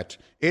know that.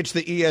 It's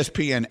the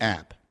ESPN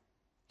app."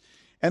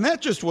 And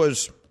that just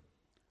was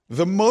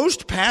the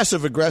most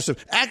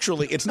passive-aggressive.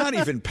 Actually, it's not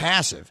even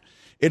passive.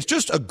 It's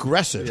just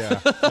aggressive.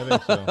 Yeah, I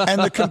think so.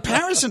 And the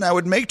comparison I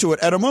would make to it,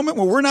 at a moment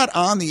where we're not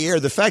on the air,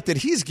 the fact that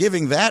he's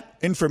giving that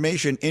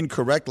information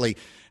incorrectly,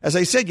 as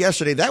I said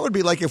yesterday, that would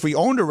be like if we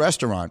owned a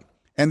restaurant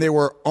and there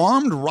were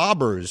armed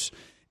robbers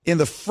in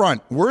the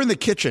front. We're in the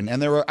kitchen,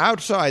 and there were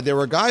outside, there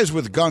were guys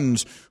with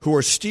guns who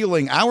are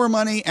stealing our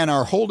money and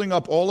are holding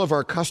up all of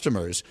our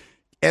customers.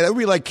 And it would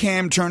be like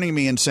Cam turning to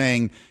me and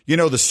saying,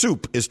 the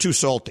soup is too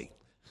salty.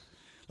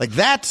 Like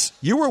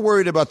you were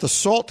worried about the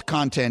salt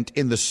content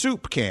in the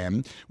soup,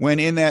 Cam, when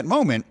in that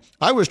moment,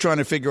 I was trying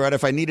to figure out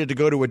if I needed to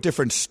go to a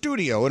different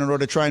studio in order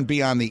to try and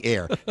be on the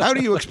air. How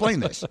do you explain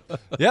this?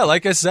 Yeah,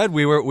 like I said,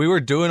 we were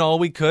doing all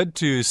we could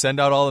to send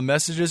out all the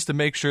messages to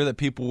make sure that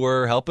people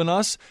were helping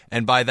us.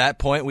 And by that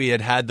point, we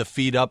had the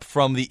feed up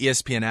from the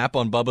ESPN app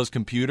on Bubba's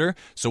computer.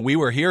 So we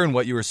were hearing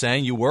what you were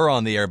saying. You were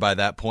on the air by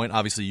that point.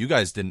 Obviously, you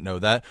guys didn't know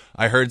that.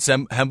 I heard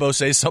Hembo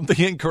say something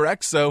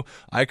incorrect, so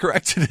I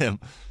corrected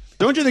him.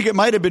 Don't you think it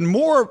might have been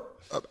more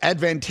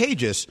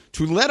advantageous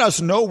to let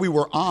us know we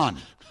were on?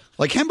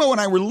 Like Hembo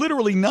and I were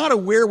literally not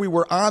aware we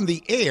were on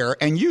the air,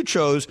 and you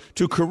chose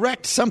to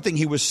correct something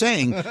he was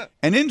saying.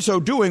 And in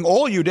so doing,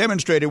 all you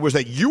demonstrated was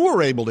that you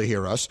were able to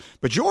hear us,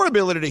 but your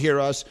ability to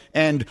hear us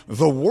and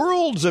the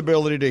world's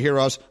ability to hear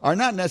us are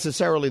not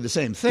necessarily the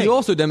same thing. You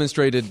also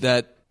demonstrated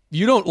that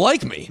you don't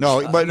like me.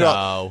 No, but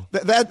No.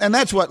 and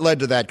that's what led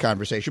to that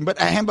conversation. But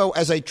Hembo,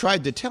 as I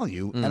tried to tell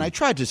you, and I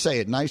tried to say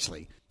it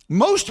nicely,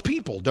 most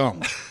people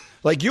don't.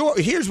 Like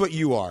here's what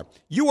you are.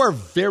 You are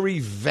very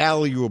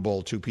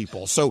valuable to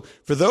people. So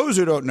for those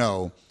who don't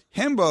know,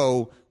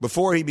 Hembo,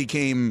 before he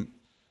became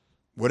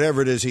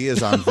whatever it is he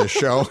is on this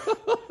show,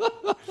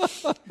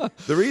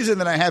 the reason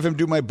that I have him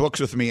do my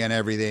books with me and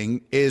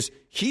everything is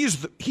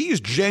he's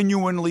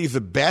genuinely the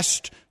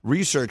best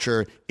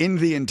researcher in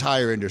the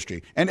entire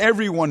industry. And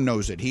everyone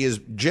knows it. He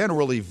is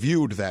generally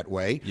viewed that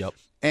way. Yep.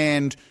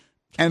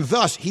 And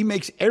thus, he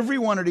makes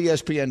everyone at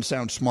ESPN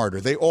sound smarter.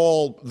 They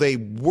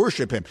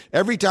worship him.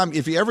 Every time,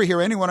 if you ever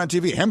hear anyone on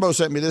TV, Hembo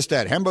sent me this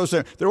stat,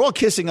 they're all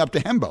kissing up to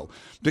Hembo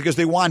because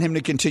they want him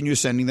to continue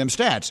sending them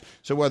stats.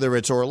 So whether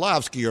it's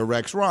Orlovsky or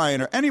Rex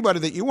Ryan or anybody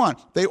that you want,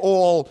 they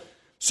all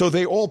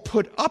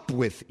put up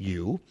with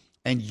you,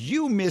 and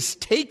you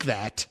mistake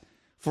that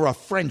for a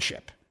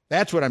friendship.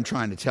 That's what I'm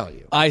trying to tell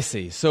you. I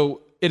see.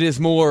 So it is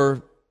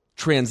more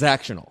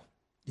transactional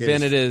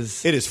than it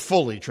is. It is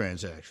fully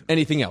transactional.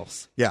 Anything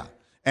else. Yeah.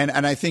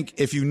 And I think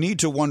if you need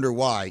to wonder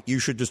why, you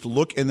should just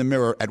look in the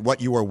mirror at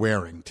what you are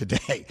wearing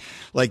today.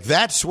 Like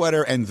that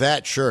sweater and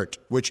that shirt,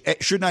 which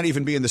should not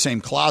even be in the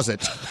same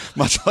closet,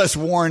 much less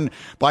worn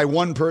by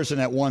one person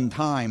at one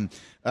time.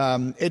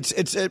 I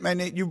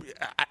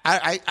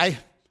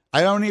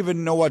don't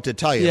even know what to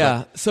tell you.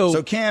 Yeah.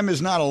 So Cam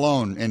is not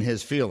alone in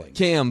his feelings.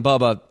 Cam,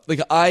 Bubba,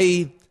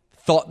 I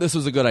thought this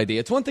was a good idea.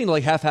 It's one thing to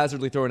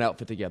haphazardly throw an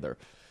outfit together,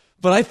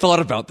 but I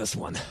thought about this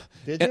one.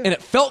 Did you? And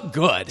it felt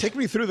good. Take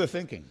me through the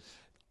thinking.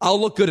 I'll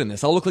look good in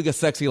this. I'll look like a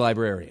sexy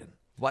librarian.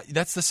 Why,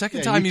 that's the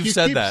second time you've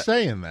said that.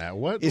 Saying that.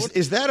 What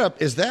is that?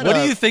 What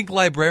do you think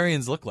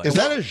librarians look like? Is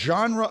that a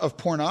genre of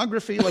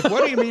pornography? Like,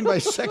 what do you mean by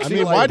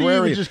sexy why do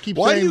librarian? you just keep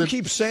why saying do you that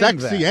keep saying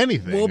sexy that?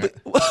 anything?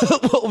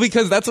 Well,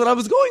 because that's what I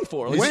was going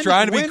for. He's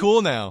trying to be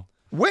cool now.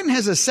 When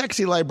has a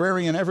sexy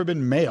librarian ever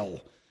been male?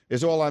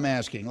 Is all I'm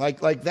asking.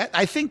 Like that.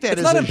 I think that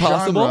it's is not a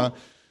impossible. Genre.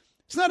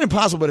 It's not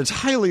impossible, but it's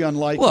highly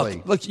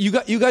unlikely. Look,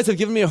 you guys have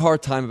given me a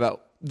hard time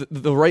about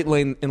the right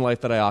lane in life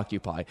that I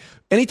occupy.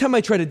 Anytime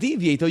I try to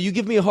deviate, though, you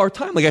give me a hard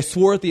time. Like I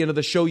swore at the end of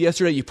the show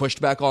yesterday, you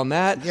pushed back on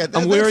that. Yeah,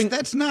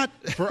 that's not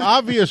for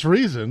obvious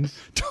reasons.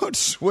 Don't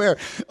swear.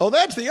 Oh,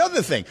 that's the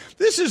other thing.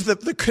 This is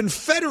the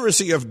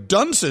confederacy of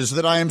dunces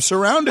that I am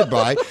surrounded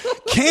by.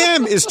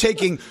 Cam is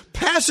taking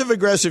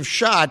passive-aggressive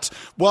shots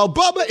while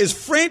Bubba is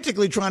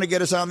frantically trying to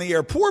get us on the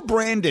air. Poor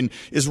Brandon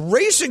is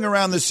racing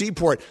around the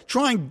seaport,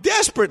 trying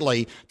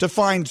desperately to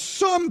find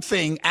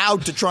something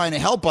out to try and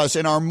help us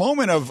in our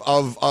moment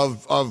of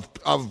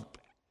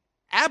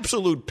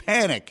absolute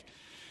panic.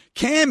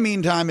 Cam,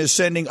 meantime, is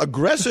sending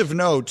aggressive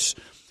notes,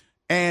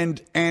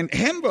 and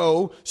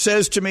Hembo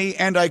says to me,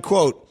 and I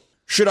quote,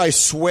 "Should I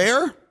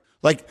swear?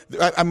 Like,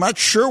 I'm not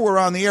sure we're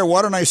on the air.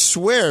 Why don't I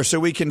swear so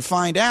we can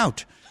find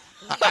out?"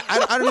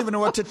 I don't even know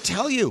what to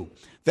tell you.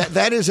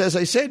 That is, as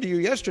I said to you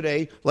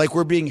yesterday, like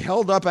we're being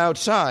held up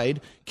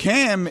outside.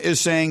 Cam is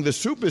saying the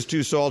soup is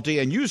too salty,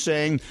 and you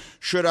saying,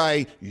 should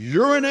I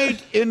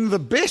urinate in the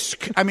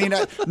bisque? I mean,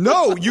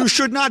 no, you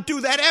should not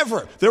do that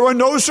ever. There are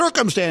no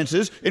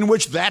circumstances in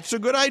which that's a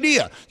good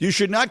idea. You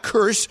should not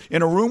curse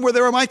in a room where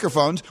there are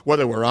microphones,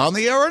 whether we're on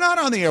the air or not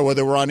on the air,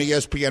 whether we're on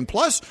ESPN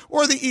Plus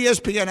or the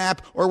ESPN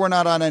app, or we're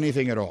not on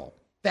anything at all.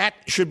 That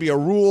should be a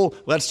rule.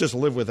 Let's just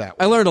live with that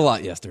one. I learned a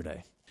lot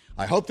yesterday.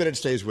 I hope that it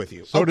stays with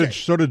you. So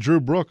did Drew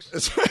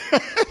Brooks.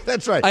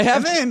 That's right. I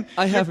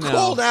have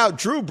called out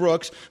Drew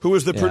Brooks, who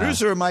was the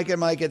producer of Mike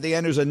and Mike at the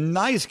end, who's a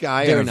nice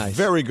guy and a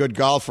very good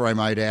golfer, I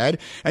might add.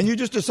 And you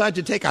just decide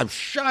to take a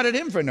shot at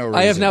him for no reason.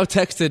 I have now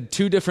texted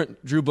 2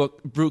 different Drew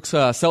Brooks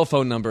cell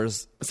phone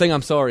numbers saying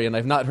I'm sorry, and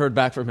I've not heard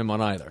back from him on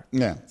either.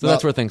 Yeah. So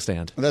that's where things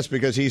stand. That's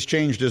because he's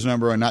changed his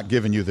number and not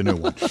given you the new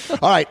one.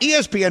 All right,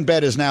 ESPN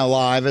Bet is now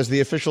live as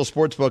the official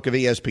sportsbook of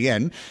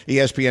ESPN.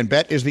 ESPN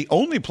Bet is the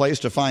only place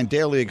to find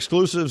daily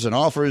exclusives and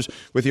offers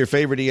with your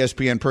favorite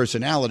ESPN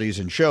personalities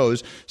and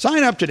shows.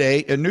 Sign up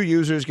today, and new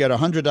users get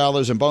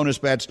 $100 in bonus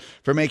bets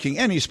for making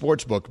any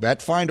sportsbook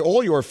bet. Find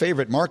all your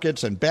favorite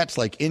markets and bets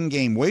like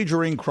in-game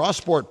wagering,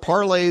 cross-sport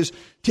parlays,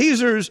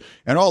 teasers,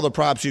 and all the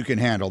props you can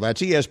handle.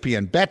 That's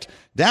ESPN Bet.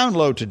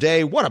 Download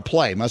today. What a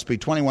play. Must be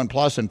 21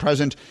 plus and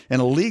present in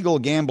a legal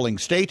gambling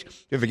state.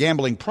 If you have a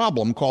gambling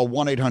problem, call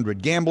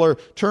 1-800-GAMBLER.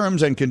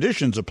 Terms and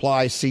conditions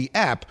apply. See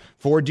app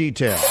for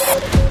details.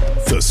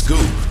 The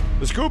Scoop.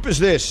 The scoop is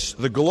this.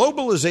 The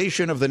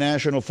globalization of the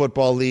National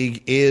Football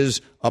League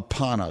is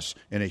upon us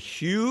in a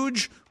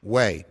huge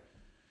way.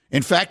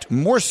 In fact,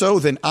 more so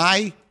than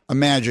I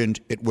imagined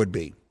it would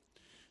be.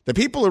 The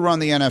people who run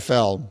the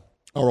NFL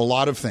are a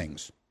lot of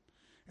things.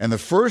 And the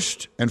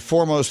first and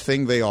foremost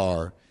thing they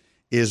are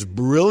is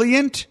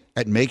brilliant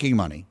at making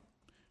money.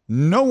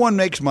 No one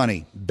makes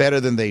money better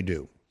than they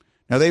do.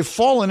 Now, they've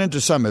fallen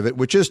into some of it,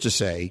 which is to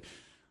say,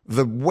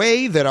 the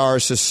way that our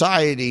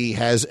society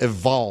has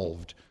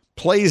evolved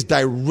plays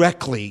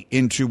directly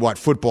into what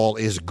football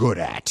is good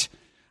at.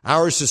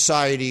 Our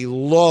society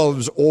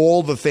loves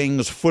all the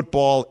things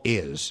football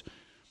is.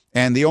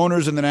 And the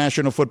owners in the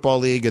National Football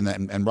League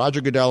and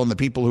Roger Goodell and the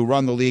people who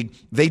run the league,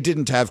 they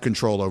didn't have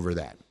control over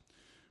that.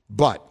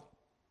 But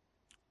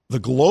the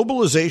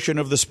globalization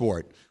of the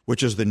sport,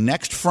 which is the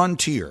next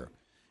frontier,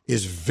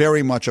 is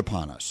very much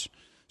upon us.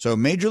 So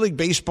Major League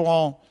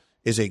Baseball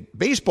is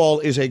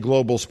a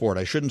global sport.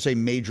 I shouldn't say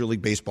Major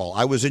League Baseball.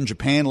 I was in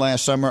Japan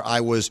last summer.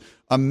 I was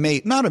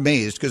not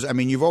amazed because, I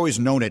mean, you've always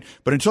known it,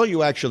 but until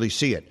you actually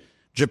see it.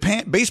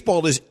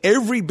 Baseball is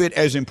every bit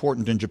as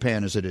important in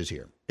Japan as it is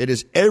here. It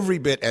is every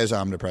bit as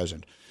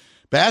omnipresent.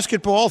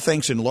 Basketball,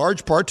 thanks in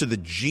large part to the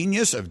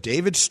genius of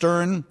David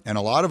Stern and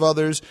a lot of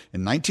others,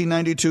 in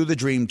 1992, the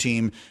Dream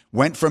Team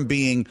went from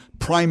being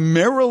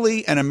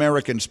primarily an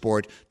American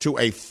sport to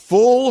a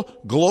full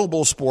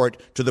global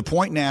sport, to the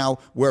point now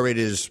where it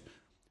is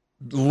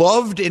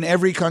loved in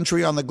every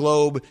country on the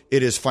globe.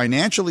 It is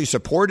financially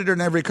supported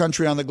in every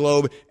country on the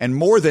globe, and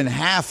more than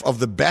half of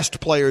the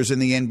best players in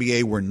the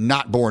NBA were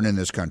not born in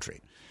this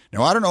country.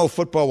 Now, I don't know if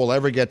football will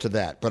ever get to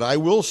that, but I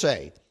will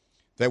say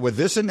that with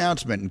this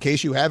announcement, in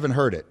case you haven't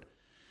heard it,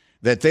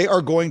 that they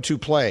are going to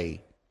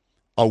play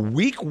a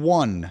Week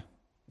 1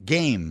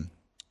 game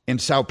in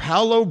Sao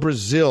Paulo,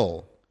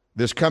 Brazil,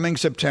 this coming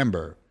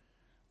September,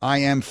 I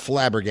am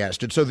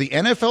flabbergasted. So the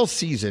NFL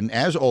season,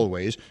 as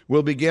always,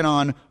 will begin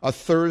on a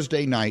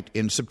Thursday night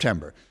in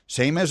September.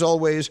 Same as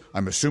always,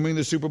 I'm assuming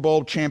the Super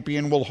Bowl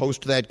champion will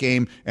host that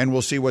game, and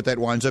we'll see what that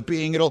winds up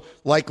being. It'll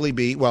likely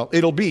be,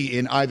 it'll be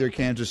in either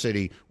Kansas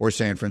City or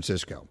San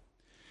Francisco.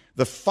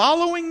 The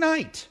following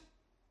night,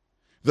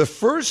 the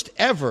first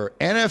ever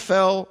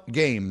NFL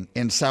game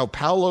in Sao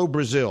Paulo,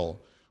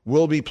 Brazil,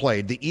 will be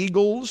played. The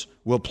Eagles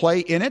will play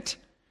in it.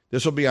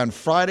 This will be on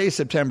Friday,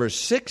 September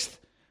 6th.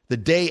 The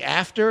day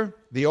after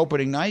the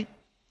opening night,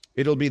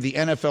 it'll be the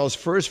NFL's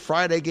first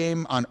Friday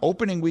game on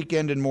opening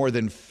weekend in more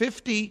than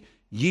 50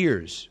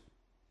 years.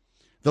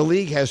 The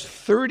league has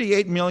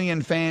 38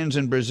 million fans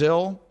in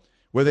Brazil,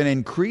 with an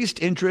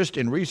increased interest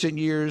in recent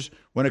years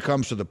when it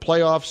comes to the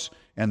playoffs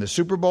and the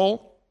Super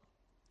Bowl.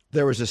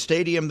 There is a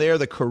stadium there,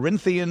 the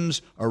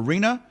Corinthians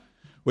Arena,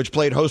 which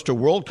played host to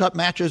World Cup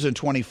matches in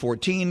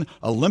 2014,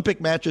 Olympic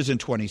matches in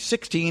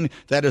 2016.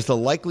 That is the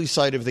likely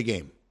site of the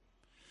game.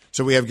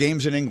 So we have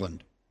games in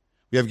England.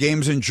 We have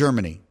games in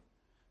Germany.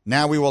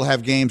 Now we will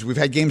have games. We've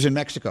had games in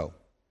Mexico.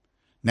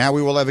 Now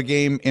we will have a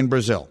game in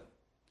Brazil.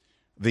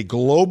 The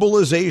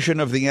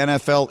globalization of the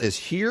NFL is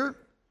here,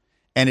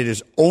 and it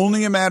is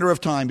only a matter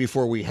of time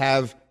before we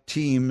have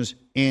teams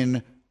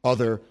in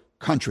other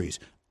countries.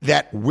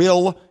 That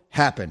will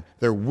happen.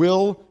 There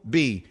will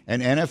be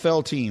an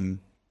NFL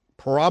team,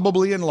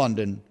 probably in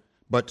London,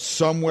 but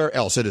somewhere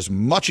else. It is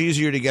much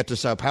easier to get to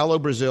Sao Paulo,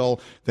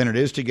 Brazil, than it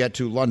is to get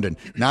to London.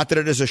 Not that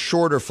it is a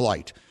shorter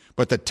flight,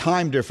 but the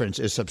time difference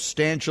is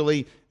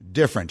substantially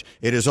different.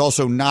 It is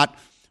also not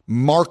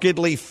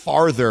markedly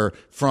farther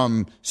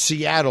from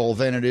Seattle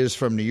than it is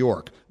from New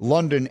York.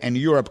 London and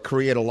Europe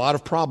create a lot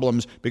of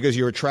problems because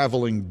you're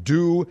traveling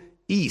due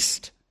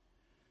east.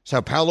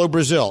 Sao Paulo,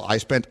 Brazil. I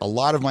spent a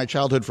lot of my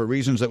childhood, for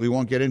reasons that we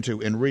won't get into,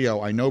 in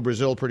Rio. I know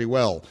Brazil pretty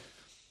well.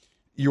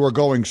 You are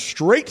going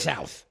straight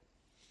south.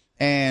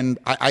 And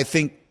I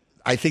think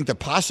the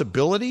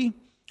possibility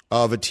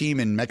of a team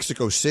in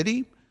Mexico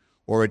City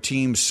or a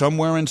team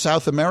somewhere in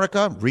South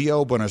America,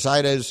 Rio, Buenos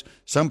Aires,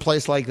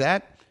 someplace like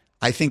that,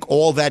 I think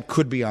all that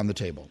could be on the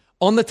table.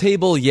 On the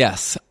table,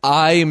 yes.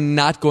 I'm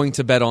not going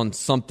to bet on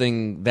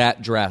something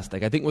that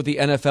drastic. I think what the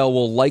NFL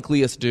will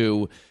likeliest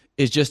do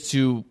is just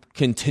to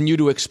continue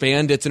to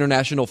expand its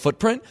international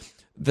footprint.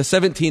 The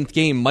 17th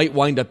game might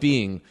wind up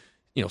being,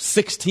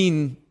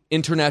 16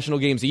 international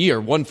games a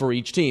year, one for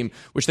each team,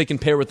 which they can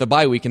pair with the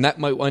bye week, and that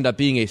might wind up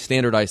being a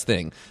standardized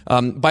thing.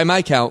 By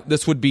my count,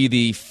 this would be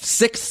the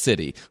 6th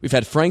city. We've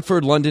had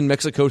Frankfurt, London,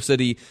 Mexico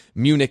City,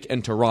 Munich,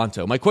 and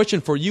Toronto. My question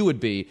for you would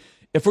be,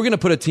 if we're going to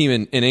put a team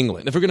in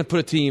England, if we're going to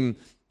put a team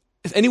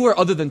anywhere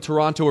other than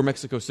Toronto or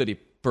Mexico City,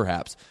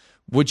 perhaps,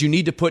 would you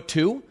need to put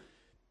 2?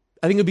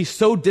 I think it would be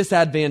so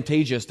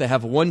disadvantageous to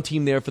have one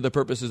team there for the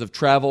purposes of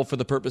travel, for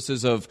the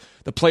purposes of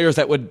the players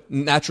that would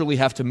naturally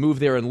have to move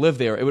there and live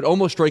there. It would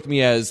almost strike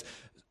me as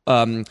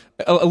a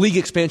league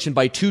expansion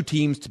by 2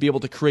 teams to be able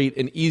to create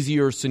an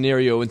easier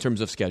scenario in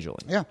terms of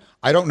scheduling. Yeah,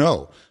 I don't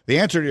know. The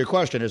answer to your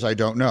question is I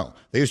don't know.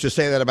 They used to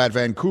say that about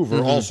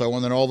Vancouver also,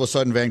 and then all of a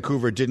sudden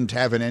Vancouver didn't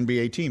have an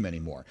NBA team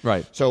anymore.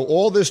 Right. So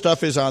all this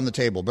stuff is on the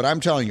table. But I'm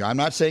telling you, I'm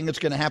not saying it's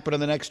going to happen in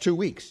the next 2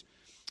 weeks.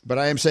 But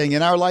I am saying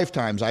in our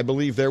lifetimes, I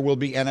believe there will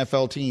be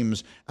NFL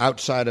teams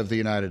outside of the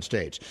United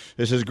States.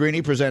 This is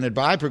Greeny, presented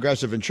by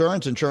Progressive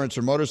Insurance. Insurance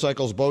for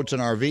motorcycles, boats,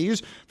 and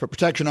RVs. For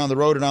protection on the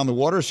road and on the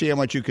water, see how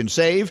much you can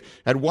save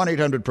at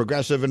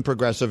 1-800-PROGRESSIVE and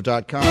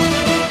Progressive.com.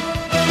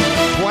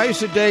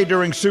 Twice a day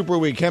during Super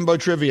Week, Hembo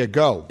Trivia,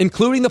 go.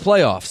 Including the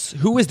playoffs,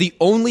 who is the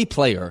only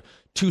player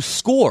to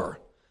score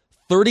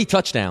 30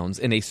 touchdowns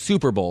in a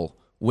Super Bowl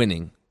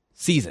winning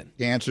season?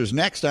 The answer's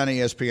next on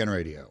ESPN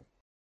Radio.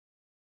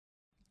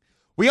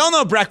 We all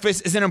know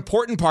breakfast is an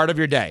important part of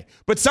your day,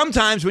 but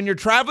sometimes when you're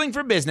traveling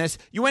for business,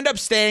 you end up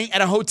staying at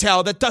a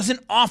hotel that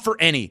doesn't offer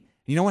any.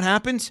 You know what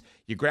happens?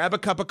 You grab a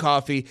cup of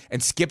coffee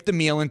and skip the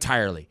meal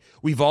entirely.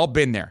 We've all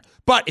been there.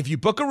 But if you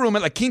book a room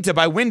at La Quinta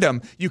by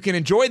Wyndham, you can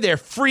enjoy their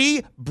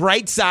free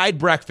Bright Side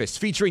breakfast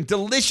featuring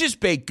delicious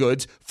baked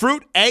goods,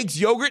 fruit, eggs,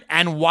 yogurt,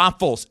 and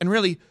waffles. And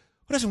really,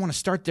 who doesn't want to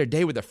start their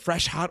day with a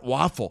fresh, hot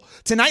waffle?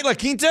 Tonight, La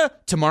Quinta,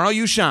 tomorrow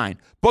you shine.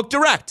 Book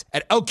direct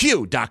at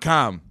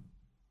LQ.com.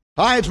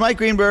 Hi, it's Mike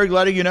Greenberg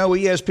letting you know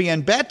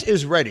ESPN Bet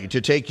is ready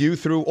to take you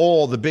through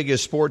all the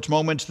biggest sports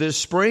moments this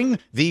spring.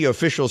 The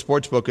official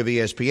sportsbook of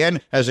ESPN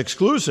has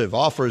exclusive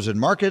offers and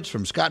markets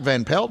from Scott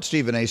Van Pelt,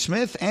 Stephen A.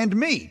 Smith, and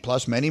me,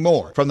 plus many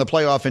more. From the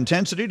playoff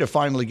intensity to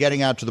finally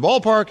getting out to the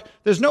ballpark,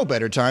 there's no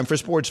better time for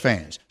sports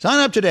fans. Sign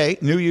up today.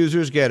 New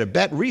users get a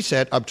bet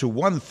reset up to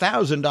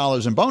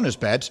 $1,000 in bonus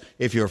bets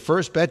if your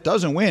first bet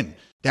doesn't win.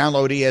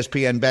 Download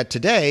ESPN Bet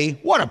today.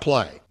 What a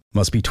play.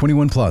 Must be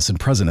 21 plus and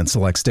present in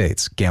select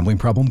states. Gambling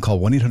problem?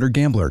 Call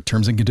 1-800-GAMBLER.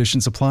 Terms and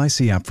conditions apply.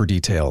 See app for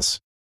details.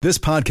 This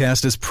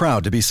podcast is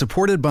proud to be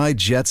supported by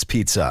Jets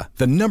Pizza,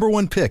 the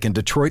 #1 pick in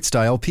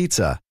Detroit-style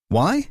pizza.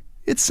 Why?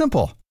 It's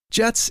simple.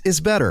 Jets is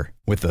better.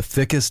 With the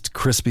thickest,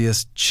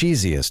 crispiest,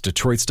 cheesiest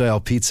Detroit-style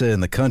pizza in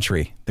the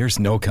country, there's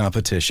no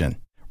competition.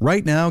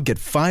 Right now, get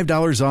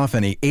 $5 off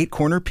any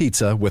 8-corner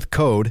pizza with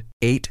code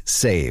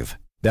 8SAVE.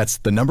 That's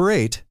the number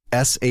 8,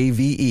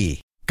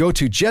 S-A-V-E. Go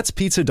to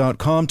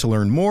jetspizza.com to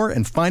learn more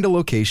and find a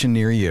location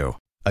near you.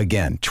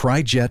 Again,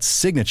 try Jet's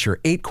signature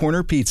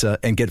 8-corner pizza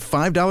and get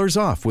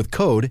 $5 off with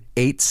code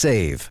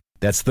 8SAVE.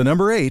 That's the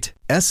number 8,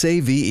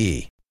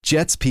 S-A-V-E.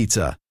 Jet's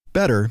Pizza.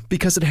 Better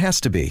because it has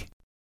to be.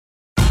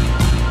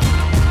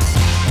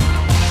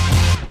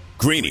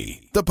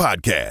 Greeny, the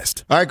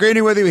podcast. All right,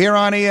 Greeny with you here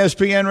on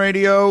ESPN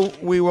Radio.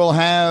 We will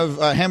have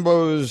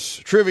Hembo's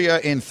trivia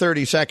in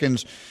 30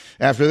 seconds.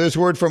 After this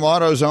word from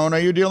AutoZone, are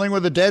you dealing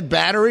with a dead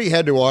battery?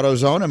 Head to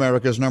AutoZone,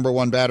 America's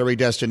 #1 battery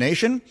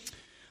destination.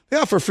 They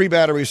offer free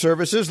battery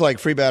services like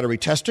free battery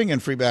testing and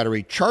free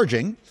battery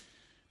charging.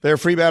 Their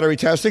free battery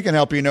testing can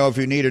help you know if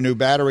you need a new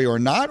battery or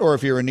not, or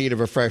if you're in need of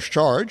a fresh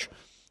charge.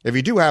 If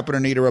you do happen to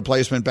need a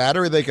replacement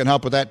battery, they can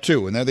help with that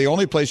too. And they're the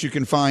only place you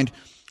can find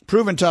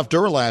proven tough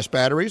Duralast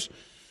batteries.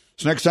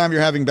 So next time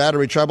you're having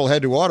battery trouble,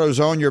 head to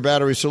AutoZone, your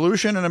battery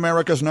solution, and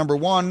America's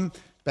 #1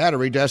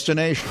 battery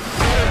destination.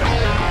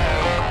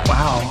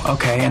 Wow,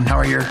 okay, and how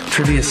are your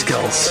trivia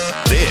skills?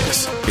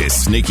 This is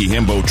Sneaky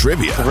Hembo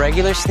Trivia.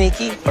 Regular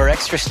sneaky or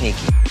extra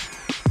sneaky?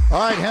 All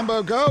right,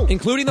 Hembo, go.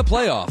 Including the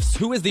playoffs,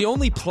 who is the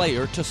only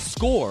player to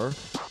score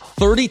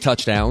 30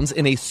 touchdowns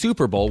in a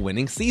Super Bowl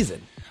winning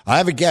season? I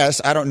have a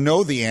guess. I don't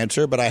know the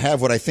answer, but I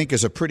have what I think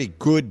is a pretty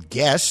good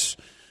guess.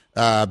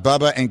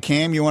 Bubba and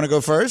Cam, you want to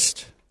go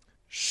first?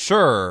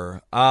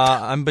 Sure.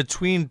 I'm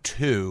between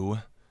 2.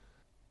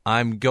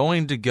 I'm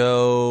going to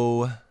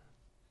go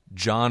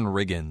John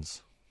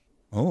Riggins.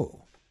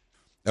 Oh,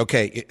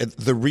 okay.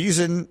 The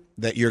reason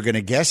that you're going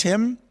to guess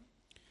him,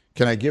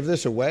 can I give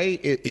this away,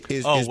 is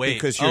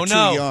because you're too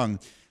young.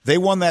 They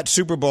won that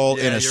Super Bowl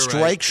in a you're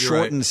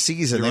strike-shortened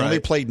season. You're They only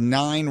right. played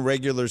 9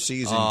 regular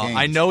season games.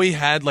 I know he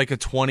had like a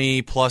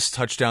 20-plus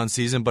touchdown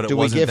season, but Do it we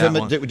wasn't give that him a-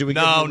 one. do we give him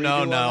a redo no.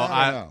 on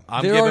that,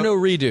 or no? There are no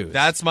redos.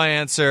 That's my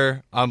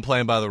answer. I'm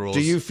playing by the rules.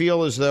 Do you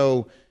feel as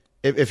though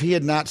if he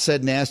had not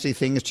said nasty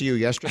things to you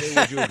yesterday,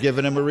 would you have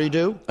given him a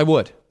redo? I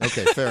would.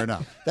 Okay, fair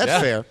enough.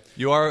 That's fair.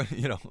 You are,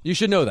 You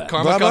should know that.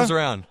 karma Bubba? comes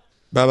around.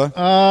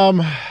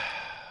 Bubba?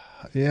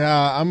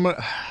 Yeah,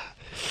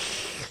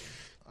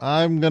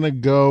 I'm gonna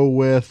go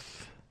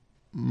with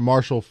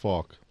Marshall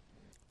Faulk.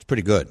 It's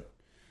pretty good.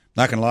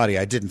 Not going to lie to you,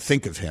 I didn't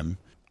think of him.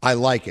 I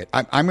like it.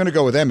 I'm going to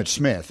go with Emmitt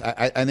Smith.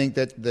 I think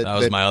that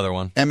was my other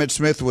one. Emmitt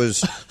Smith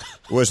was the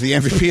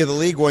MVP of the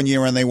league one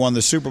year when they won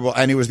the Super Bowl,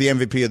 and he was the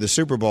MVP of the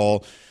Super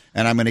Bowl.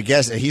 And I'm going to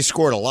guess he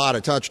scored a lot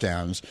of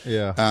touchdowns.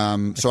 Yeah.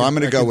 So I'm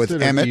going to go with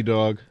consider Emmett.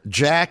 T-Dog.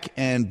 Jack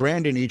and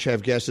Brandon each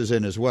have guesses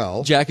in as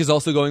well. Jack is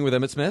also going with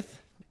Emmitt Smith.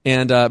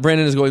 And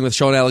Brandon is going with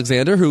Sean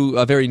Alexander,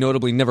 who very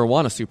notably never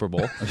won a Super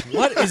Bowl.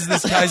 What is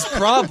this guy's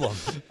problem?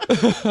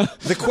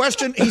 The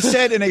question, he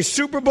said, in a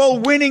Super Bowl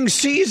winning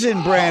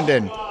season,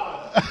 Brandon.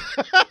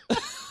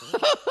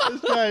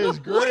 This guy is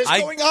great. What is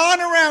going on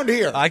around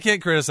here? I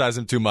can't criticize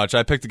him too much.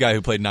 I picked a guy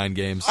who played 9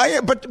 games.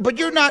 But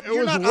you're not. It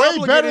You're was not way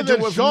obligated better to than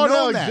have Sean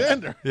known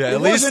Alexander. That. Yeah, It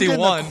at least wasn't he in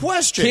won. The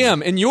question.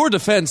 Cam, in your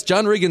defense,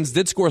 John Riggins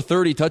did score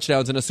 30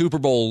 touchdowns in a Super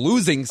Bowl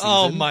losing season.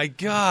 Oh, my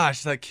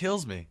gosh. That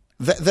kills me.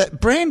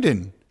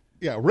 Brandon.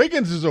 Yeah,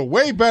 Riggins is a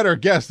way better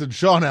guess than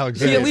Sean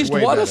Alexander. He at least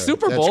way won a better.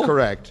 Super Bowl. That's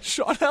correct.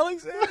 Sean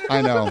Alexander?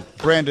 I know,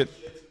 Brandon.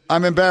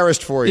 I'm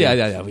embarrassed for you.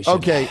 Yeah, we should.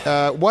 Okay,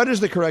 what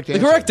is the correct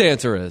answer? The correct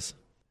answer is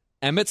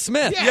Emmitt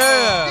Smith.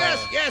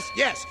 Yes.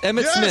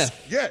 Emmitt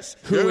Smith. Yes.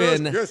 Who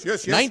in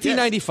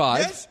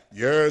 1995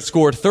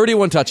 scored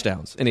 31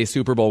 touchdowns in a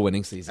Super Bowl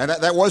winning season.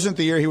 And that wasn't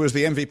the year he was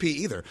the MVP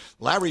either.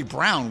 Larry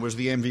Brown was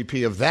the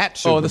MVP of that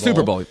Super Bowl. Oh, the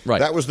Super Bowl, right.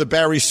 That was the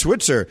Barry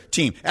Switzer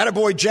team.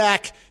 Attaboy,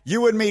 Jack.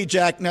 You and me,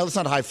 Jack. No, let's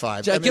not high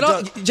five. Jack,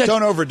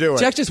 don't overdo it.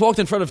 Jack just walked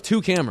in front of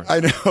 2 cameras.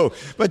 I know,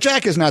 but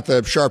Jack is not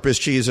the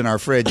sharpest cheese in our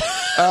fridge.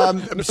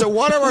 So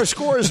what are our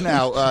scores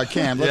now,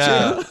 Cam?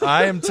 Let's hear.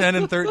 I am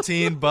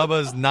 10-13.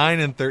 Bubba's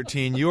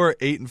 9-13. You are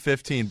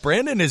 8-15.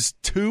 Brandon is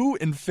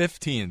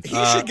 2-15.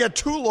 He should get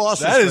 2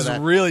 losses. That for is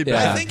really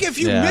bad. I think if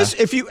you miss,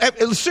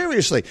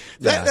 seriously,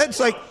 that's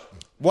like,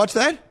 what's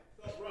that?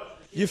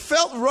 You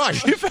felt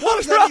rushed. What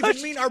does that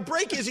even mean? Our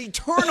break is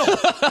eternal.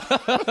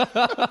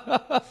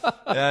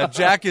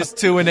 Jack is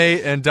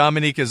 2-8, and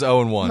Dominique is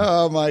 0-1.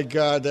 Oh my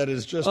God, that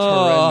is just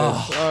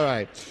horrendous. All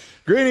right.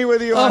 Greeny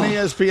with you on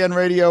ESPN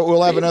Radio.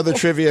 We'll have another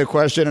trivia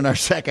question in our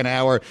second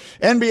hour.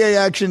 NBA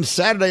action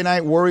Saturday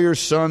night,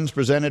 Warriors Suns,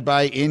 presented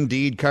by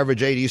Indeed,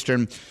 coverage 8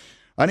 Eastern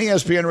on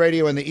ESPN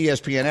Radio and the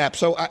ESPN app.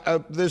 So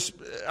this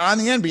on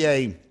the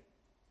NBA,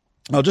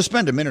 I'll just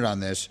spend a minute on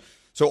this.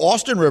 So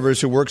Austin Rivers,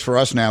 who works for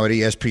us now at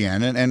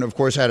ESPN, and of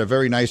course had a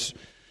very nice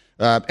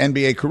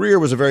NBA career,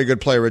 was a very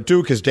good player at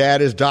Duke. His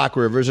dad is Doc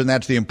Rivers, and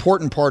that's the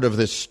important part of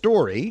this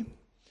story.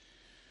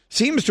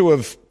 Seems to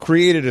have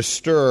created a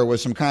stir with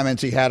some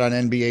comments he had on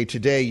NBA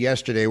Today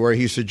yesterday, where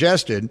he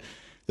suggested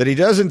that he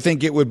doesn't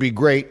think it would be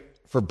great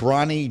for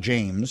Bronny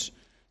James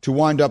to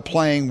wind up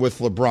playing with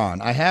LeBron.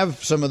 I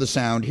have some of the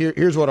sound.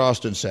 Here's what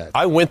Austin said.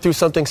 I went through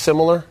something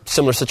similar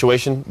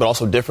situation, but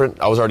also different.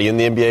 I was already in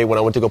the NBA when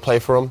I went to go play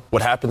for him.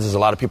 What happens is a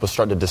lot of people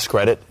start to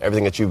discredit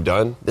everything that you've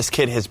done. This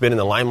kid has been in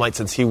the limelight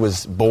since he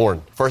was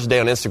born. First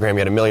day on Instagram, he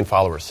had 1 million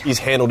followers. He's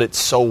handled it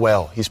so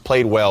well. He's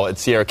played well at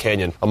Sierra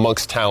Canyon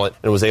amongst talent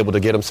and was able to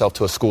get himself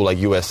to a school like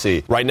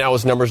USC. Right now,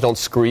 his numbers don't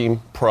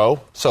scream pro.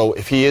 So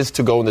if he is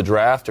to go in the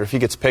draft or if he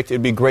gets picked,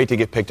 it'd be great to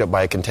get picked up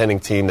by a contending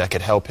team that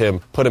could help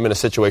him, put him in a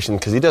situation,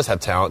 because he does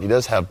have talent. He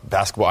does have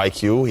basketball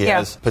IQ. He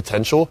has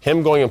potential.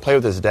 Him going and play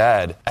with his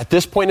dad, at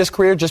this point in his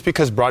career, just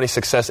because Bronny's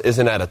success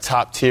isn't at a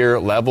top-tier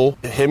level,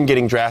 him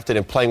getting drafted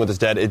and playing with his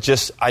dad,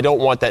 I don't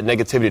want that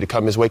negativity to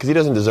come his way because he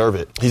doesn't deserve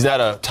it. He's not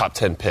a top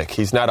 10 pick.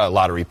 He's not a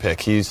lottery pick.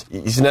 He's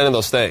none of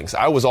those things.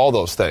 I was all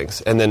those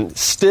things. And then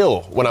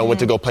still, when I went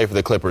to go play for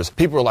the Clippers,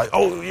 people were like,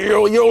 oh, you're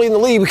only in the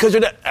league because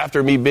you're that.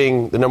 After me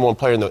being the number 1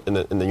 player in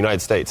the United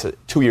States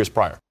 2 years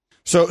prior.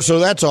 So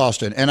that's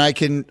Austin. And I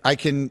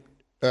can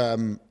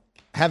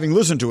having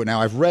listened to it now,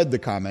 I've read the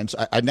comments.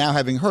 I now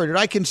having heard it,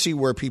 I can see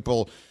where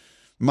people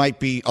might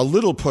be a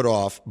little put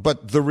off.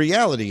 But the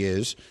reality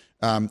is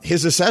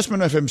his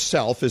assessment of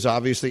himself is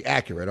obviously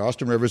accurate.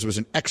 Austin Rivers was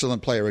an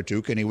excellent player at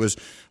Duke, and he was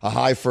a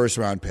high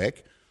first-round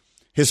pick.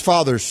 His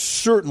father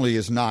certainly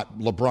is not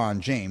LeBron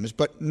James,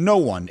 but no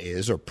one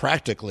is, or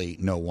practically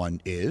no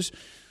one is.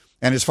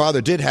 And his father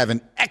did have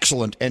an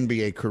excellent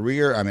NBA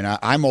career. I mean,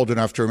 I'm old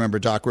enough to remember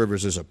Doc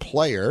Rivers as a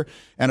player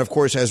and, of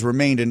course, has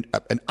remained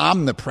an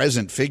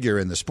omnipresent figure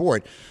in the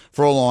sport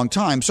for a long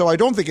time. So I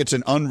don't think it's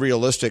an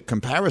unrealistic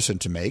comparison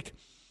to make.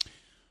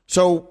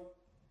 So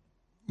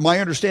my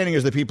understanding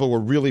is that people were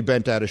really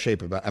bent out of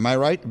shape about it. Am I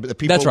right? The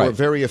people That's right. were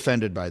very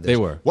offended by this. They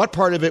were. What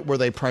part of it were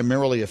they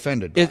primarily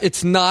offended by?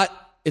 It's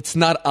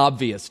not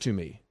obvious to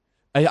me.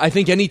 I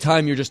think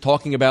anytime you're just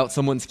talking about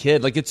someone's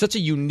kid, like it's such a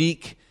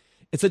unique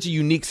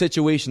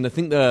situation. I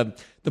think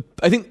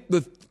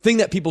the thing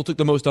that people took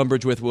the most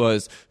umbrage with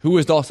was, who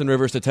is Austin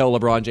Rivers to tell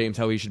LeBron James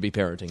how he should be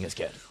parenting his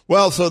kid?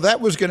 Well, so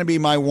that was going to be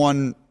my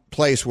one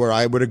place where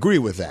I would agree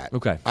with that.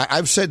 Okay.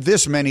 I've said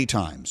this many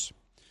times.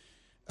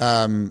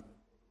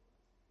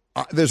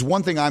 There's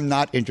one thing I'm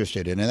not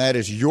interested in, and that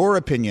is your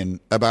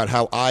opinion about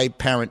how I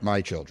parent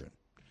my children,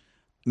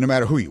 no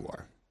matter who you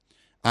are.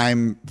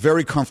 I'm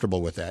very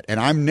comfortable with that, and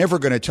I'm never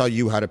going to tell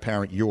you how to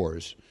parent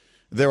yours.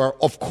 There are,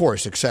 of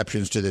course,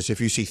 exceptions to this.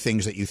 If you see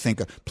things that you think,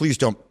 please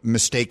don't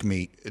mistake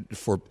me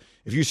for,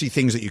 if you see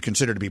things that you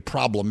consider to be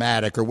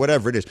problematic or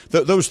whatever it is,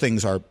 those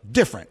things are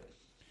different.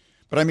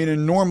 But I mean,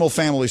 in normal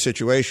family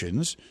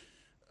situations,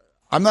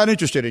 I'm not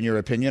interested in your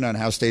opinion on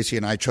how Stacey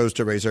and I chose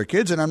to raise our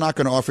kids, and I'm not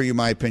going to offer you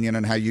my opinion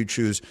on how you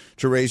choose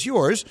to raise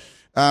yours.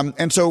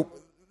 And so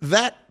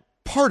that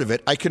part of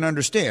it I can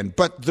understand.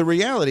 But the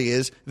reality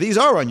is these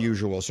are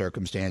unusual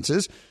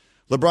circumstances.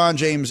 LeBron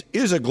James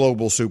is a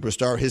global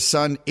superstar. His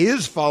son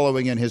is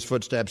following in his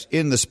footsteps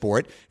in the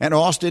sport. And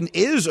Austin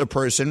is a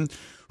person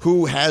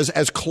who has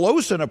as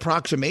close an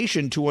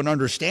approximation to an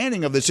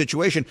understanding of the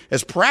situation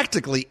as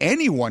practically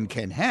anyone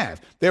can have.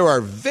 There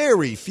are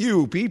very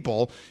few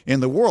people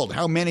in the world.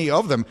 How many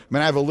of them? I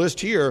mean, I have a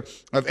list here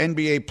of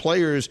NBA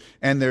players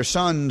and their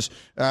sons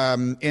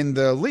in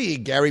the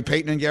league. Gary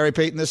Payton and Gary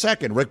Payton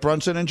II, Rick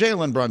Brunson and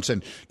Jalen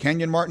Brunson,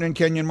 Kenyon Martin and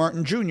Kenyon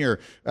Martin Jr.,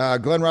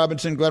 Glenn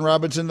Robinson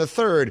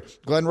III,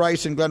 Glenn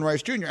Rice and Glenn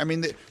Rice Jr. I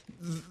mean,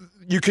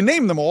 you can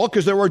name them all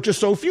because there are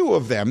just so few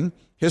of them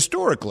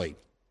historically.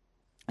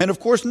 And, of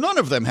course, none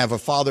of them have a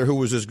father who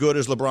was as good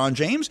as LeBron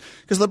James,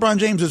 because LeBron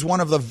James is one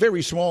of the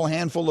very small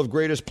handful of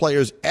greatest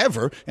players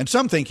ever, and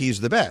some think he's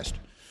the best.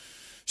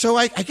 So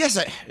I guess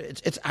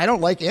I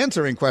don't like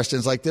answering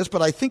questions like this,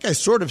 but I think I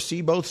sort of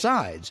see both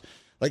sides.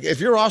 Like,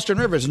 if you're Austin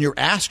Rivers and you're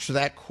asked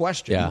that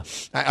question,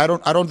 I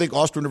don't think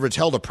Austin Rivers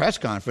held a press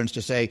conference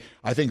to say,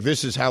 I think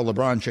this is how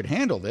LeBron should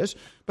handle this,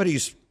 but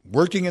he's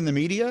working in the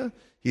media.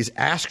 He's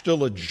asked a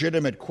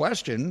legitimate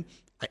question.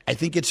 I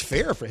think it's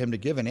fair for him to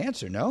give an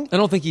answer, no? I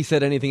don't think he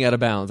said anything out of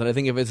bounds. And I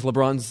think if it's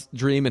LeBron's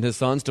dream and his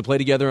sons to play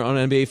together on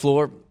an NBA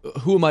floor,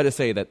 who am I to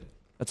say that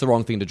that's the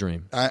wrong thing to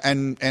dream?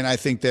 And I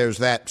think there's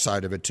that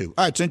side of it, too.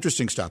 All right, it's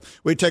interesting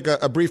stuff. We take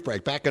a brief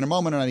break. Back in a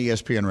moment on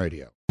ESPN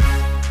Radio.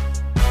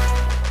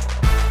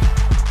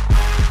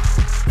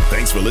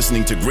 Thanks for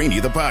listening to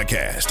Greeny, the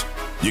podcast.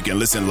 You can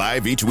listen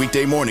live each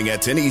weekday morning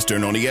at 10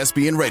 Eastern on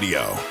ESPN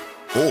Radio.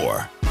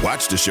 Or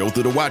watch the show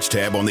through the Watch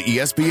tab on the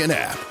ESPN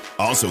app.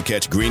 Also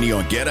catch Greeny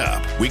on Get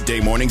Up, weekday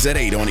mornings at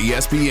 8 on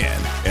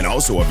ESPN, and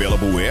also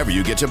available wherever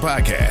you get your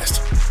podcast.